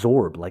can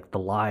absorb the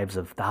lives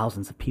of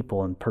thousands of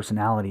people and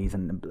personalities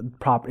and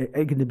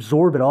I can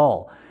absorb it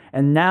all.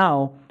 And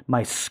now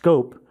my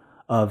scope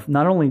of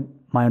not only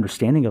my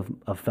understanding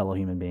of fellow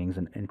human beings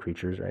and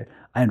creatures, right?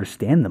 I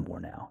understand them more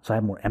now. So I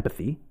have more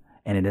empathy,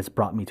 and it has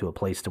brought me to a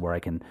place to where I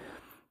can,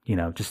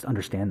 just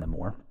understand them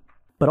more.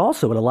 But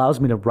also it allows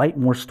me to write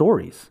more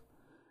stories,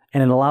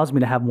 and it allows me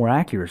to have more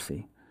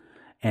accuracy.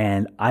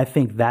 And I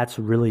think that's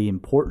really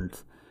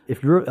important.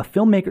 If you're a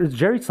filmmaker,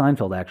 Jerry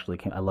Seinfeld actually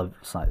came, I love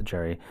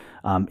Jerry.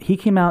 He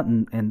came out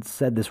and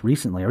said this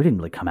recently, or he didn't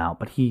really come out,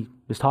 but he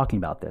was talking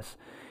about this.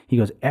 He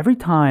goes, every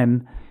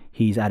time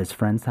he's at his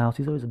friend's house,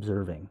 he's always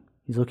observing.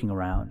 He's looking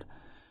around.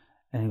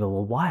 And he goes,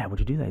 well, why would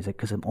you do that? He's like,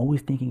 because I'm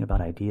always thinking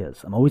about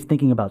ideas. I'm always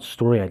thinking about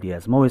story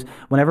ideas. I'm always,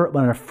 when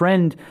a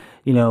friend,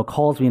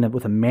 calls me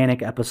with a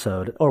manic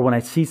episode, or when I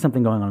see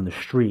something going on in the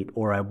street,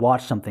 or I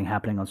watch something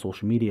happening on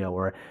social media,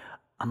 or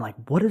I'm like,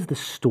 what is the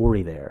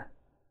story there?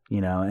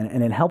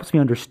 And it helps me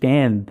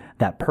understand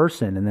that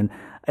person. And then,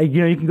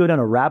 you can go down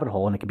a rabbit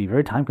hole and it can be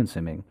very time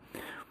consuming.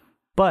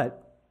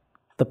 But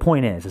the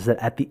point is that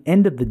at the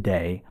end of the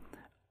day,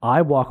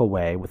 I walk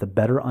away with a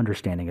better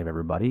understanding of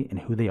everybody and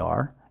who they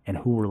are and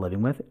who we're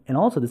living with. And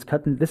also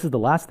this is the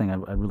last thing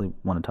I really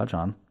want to touch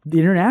on. The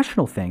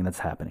international thing that's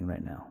happening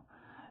right now.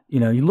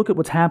 You look at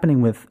what's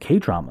happening with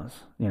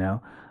K-dramas, you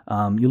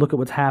look at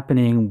what's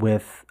happening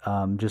with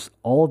just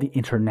all the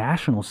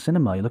international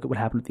cinema. You look at what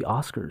happened with the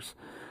Oscars.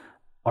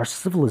 Our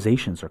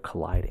civilizations are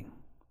colliding,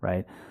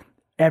 right?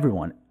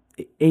 Everyone,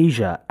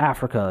 Asia,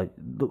 Africa,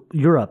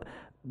 Europe,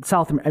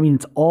 South America,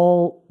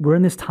 we're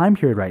in this time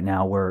period right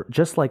now where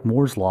just like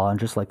Moore's Law and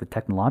just like the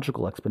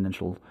technological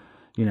exponential,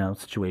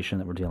 situation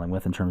that we're dealing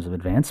with in terms of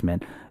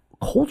advancement,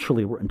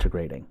 culturally we're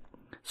integrating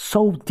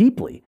so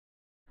deeply.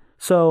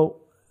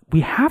 So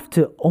we have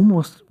to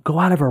almost go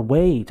out of our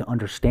way to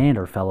understand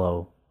our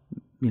fellow,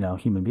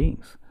 human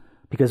beings,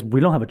 because we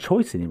don't have a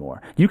choice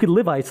anymore. You could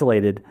live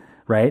isolated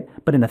right?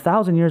 But in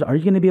 1,000 years, are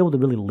you going to be able to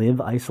really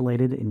live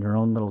isolated in your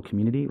own little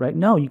community, right?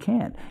 No, you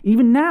can't.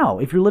 Even now,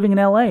 if you're living in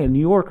LA, in New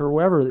York, or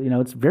wherever,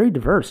 it's very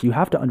diverse. You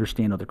have to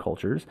understand other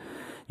cultures.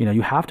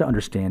 You have to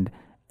understand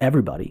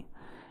everybody.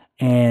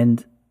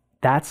 And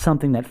that's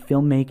something that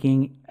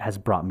filmmaking has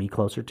brought me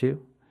closer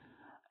to.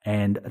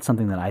 And it's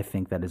something that I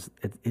think that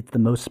it's the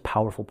most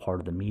powerful part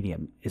of the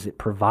medium, is it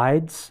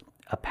provides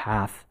a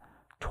path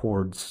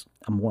towards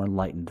a more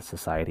enlightened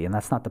society. And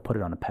that's not to put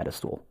it on a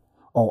pedestal.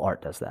 All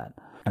art does that.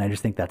 And I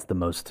just think that's the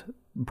most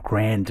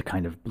grand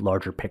kind of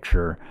larger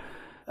picture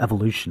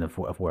evolution of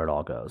where it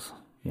all goes,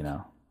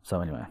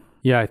 So anyway.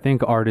 Yeah, I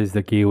think art is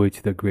the gateway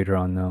to the greater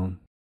unknown.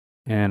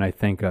 And I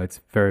think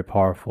it's very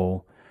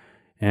powerful.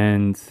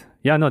 And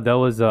yeah, no, that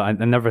was, I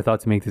never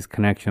thought to make this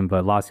connection,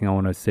 but last thing I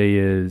want to say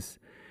is,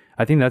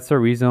 I think that's the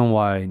reason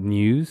why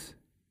news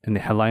and the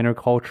headliner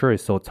culture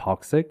is so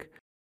toxic,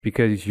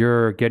 because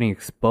you're getting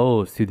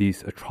exposed to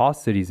these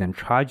atrocities and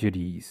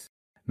tragedies,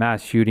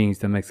 mass shootings,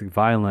 domestic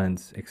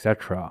violence,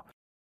 etc.,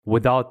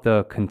 without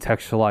the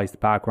contextualized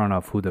background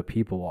of who the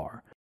people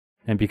are.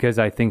 And because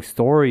I think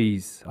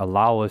stories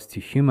allow us to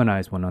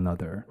humanize one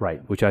another,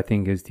 right, which I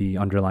think is the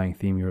underlying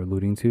theme you're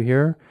alluding to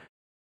here.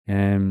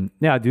 And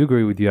yeah, I do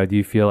agree with you. I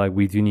do feel like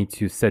we do need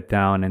to sit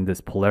down, and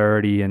this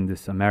polarity and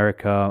this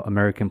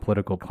American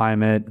political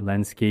climate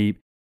landscape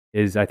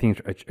is, I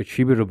think,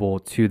 attributable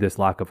to this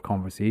lack of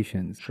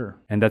conversations. Sure.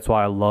 And that's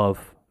why I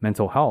love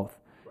mental health,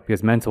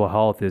 because mental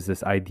health is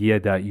this idea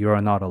that you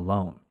are not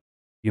alone.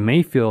 You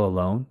may feel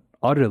alone,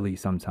 utterly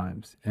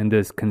sometimes, in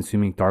this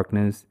consuming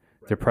darkness,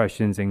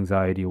 depressions,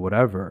 anxiety,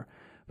 whatever.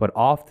 But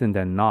often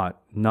than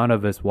not, none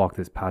of us walk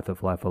this path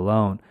of life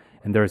alone.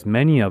 And there's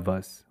many of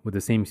us with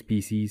the same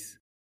species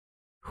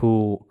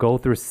who go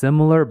through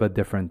similar but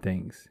different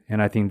things.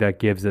 And I think that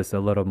gives us a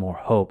little more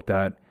hope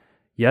that,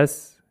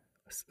 yes,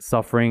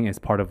 suffering is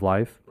part of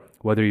life,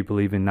 whether you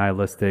believe in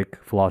nihilistic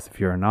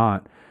philosophy or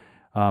not.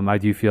 I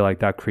do feel like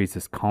that creates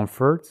this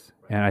comfort,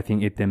 and I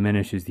think it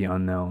diminishes the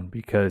unknown,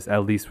 because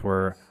at least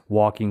we're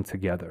walking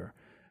together,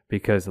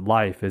 because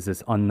life is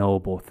this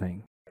unknowable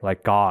thing,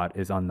 like God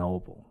is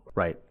unknowable.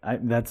 Right.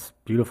 That's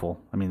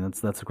beautiful. I mean,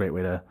 that's a great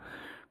way to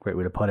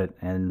put it.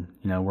 And,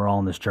 we're all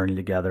on this journey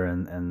together,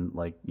 and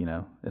like,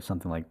 if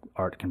something like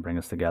art can bring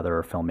us together,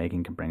 or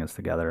filmmaking can bring us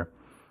together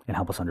and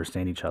help us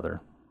understand each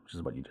other, which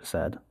is what you just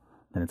said,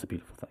 then it's a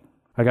beautiful thing.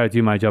 I got to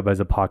do my job as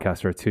a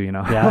podcaster too,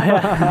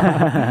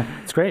 Yeah.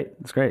 It's great.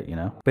 But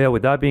yeah,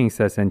 with that being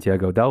said,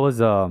 Santiago, that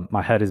was,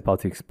 my head is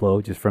about to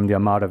explode just from the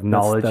amount of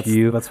knowledge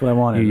that's what I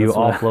wanted. You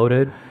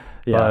offloaded.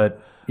 Yeah.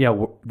 But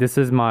yeah, this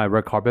is my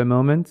red carpet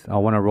moment. I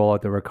want to roll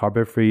out the red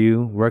carpet for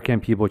you. Where can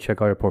people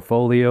check out your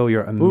portfolio,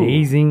 your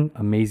amazing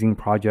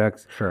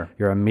projects, Sure,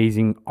 your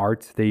amazing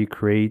art that you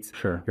create,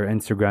 sure, your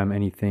Instagram,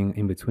 anything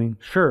in between?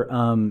 Sure.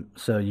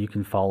 So you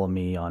can follow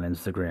me on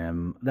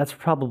Instagram. That's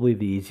probably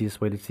the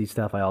easiest way to see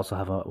stuff. I also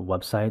have a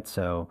website,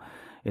 so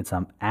it's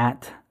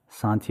at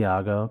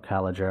Santiago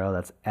Calogero.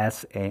 That's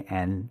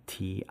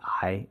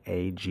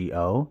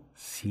SantiagoCalogero.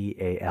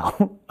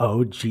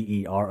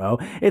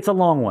 It's a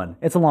long one.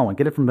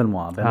 Get it from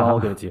Benoit. I'll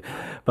give it to you.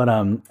 But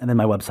and then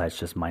my website's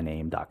just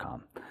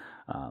myname.com.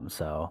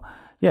 So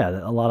yeah,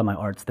 a lot of my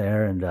art's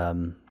there,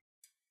 and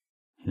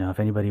if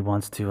anybody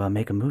wants to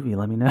make a movie,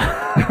 let me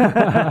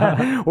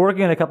know. We're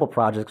working on a couple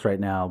projects right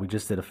now. We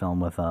just did a film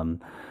with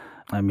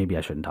maybe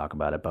I shouldn't talk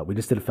about it, but we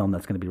just did a film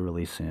that's going to be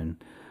released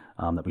soon,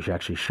 that we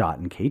actually shot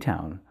in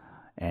K-Town.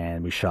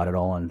 And we shot it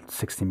all on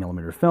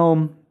 16mm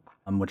film,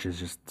 which is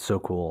just so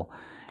cool.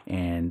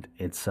 And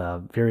it's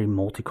a very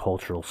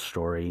multicultural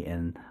story.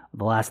 And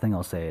the last thing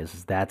I'll say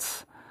is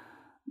that's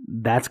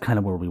kind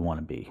of where we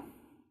want to be,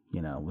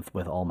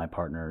 with all my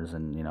partners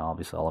and,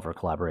 obviously all of our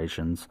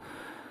collaborations.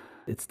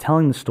 It's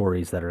telling the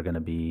stories that are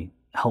going to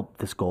help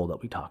this goal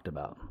that we talked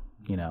about,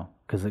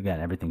 because again,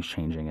 everything's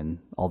changing and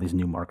all these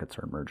new markets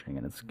are emerging,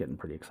 and it's getting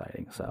pretty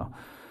exciting. So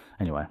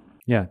anyway.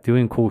 Yeah,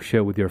 doing cool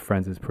shit with your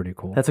friends is pretty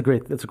cool. That's a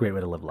great way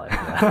to live life.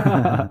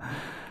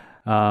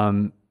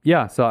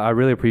 Yeah. So I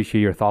really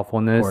appreciate your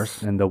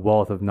thoughtfulness and the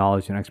wealth of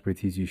knowledge and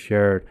expertise you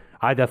shared.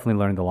 I definitely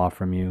learned a lot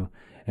from you.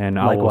 And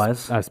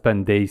likewise, I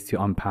spent days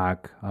to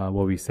unpack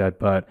what we said.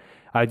 But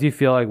I do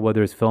feel like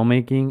whether it's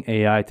filmmaking,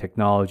 AI,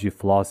 technology,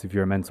 philosophy,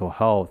 or mental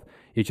health,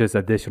 it's just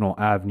additional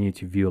avenue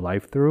to view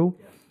life through.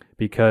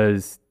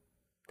 Because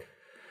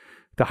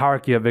the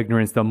hierarchy of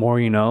ignorance, the more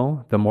you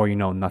know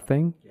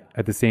nothing.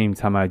 At the same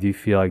time, I do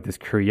feel like this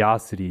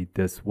curiosity,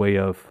 this way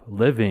of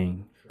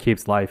living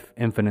keeps life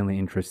infinitely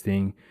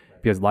interesting,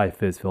 because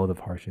life is filled with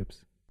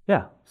hardships.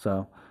 Yeah.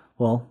 So,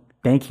 well,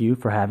 thank you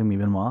for having me,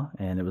 Benoit,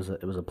 and it was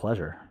a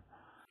pleasure.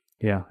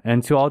 Yeah.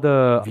 And to all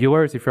the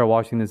viewers, if you're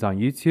watching this on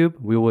YouTube,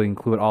 we will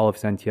include all of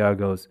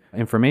Santiago's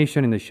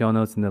information in the show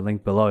notes and the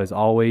link below as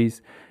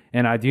always.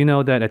 And I do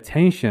know that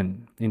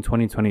attention in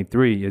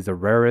 2023 is the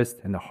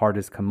rarest and the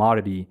hardest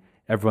commodity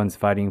everyone's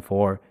fighting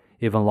for,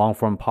 even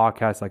long-form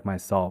podcasts like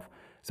myself.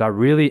 So I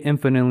really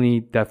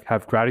infinitely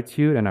have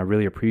gratitude, and I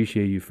really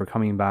appreciate you for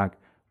coming back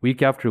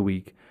week after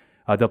week.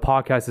 The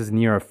podcast is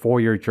near a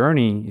 4-year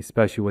journey,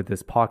 especially with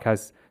this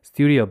podcast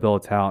studio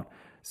built out.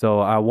 So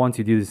I want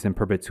to do this in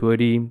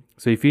perpetuity.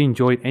 So if you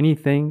enjoyed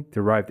anything,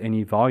 derived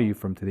any value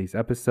from today's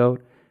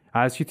episode,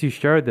 I ask you to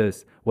share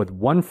this with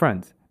one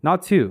friend,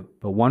 not two,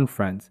 but one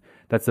friend.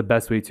 That's the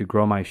best way to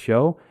grow my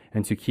show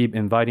and to keep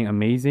inviting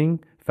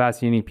amazing,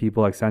 fascinating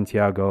people like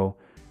Santiago.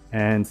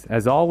 And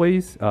as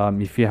always,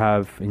 if you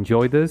have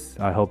enjoyed this,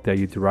 I hope that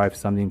you derive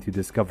something to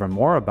discover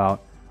more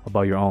about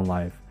your own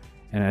life.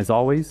 And as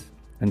always,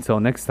 until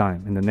next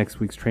time, in the next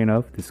week's train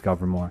of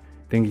Discover More.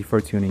 Thank you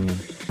for tuning in.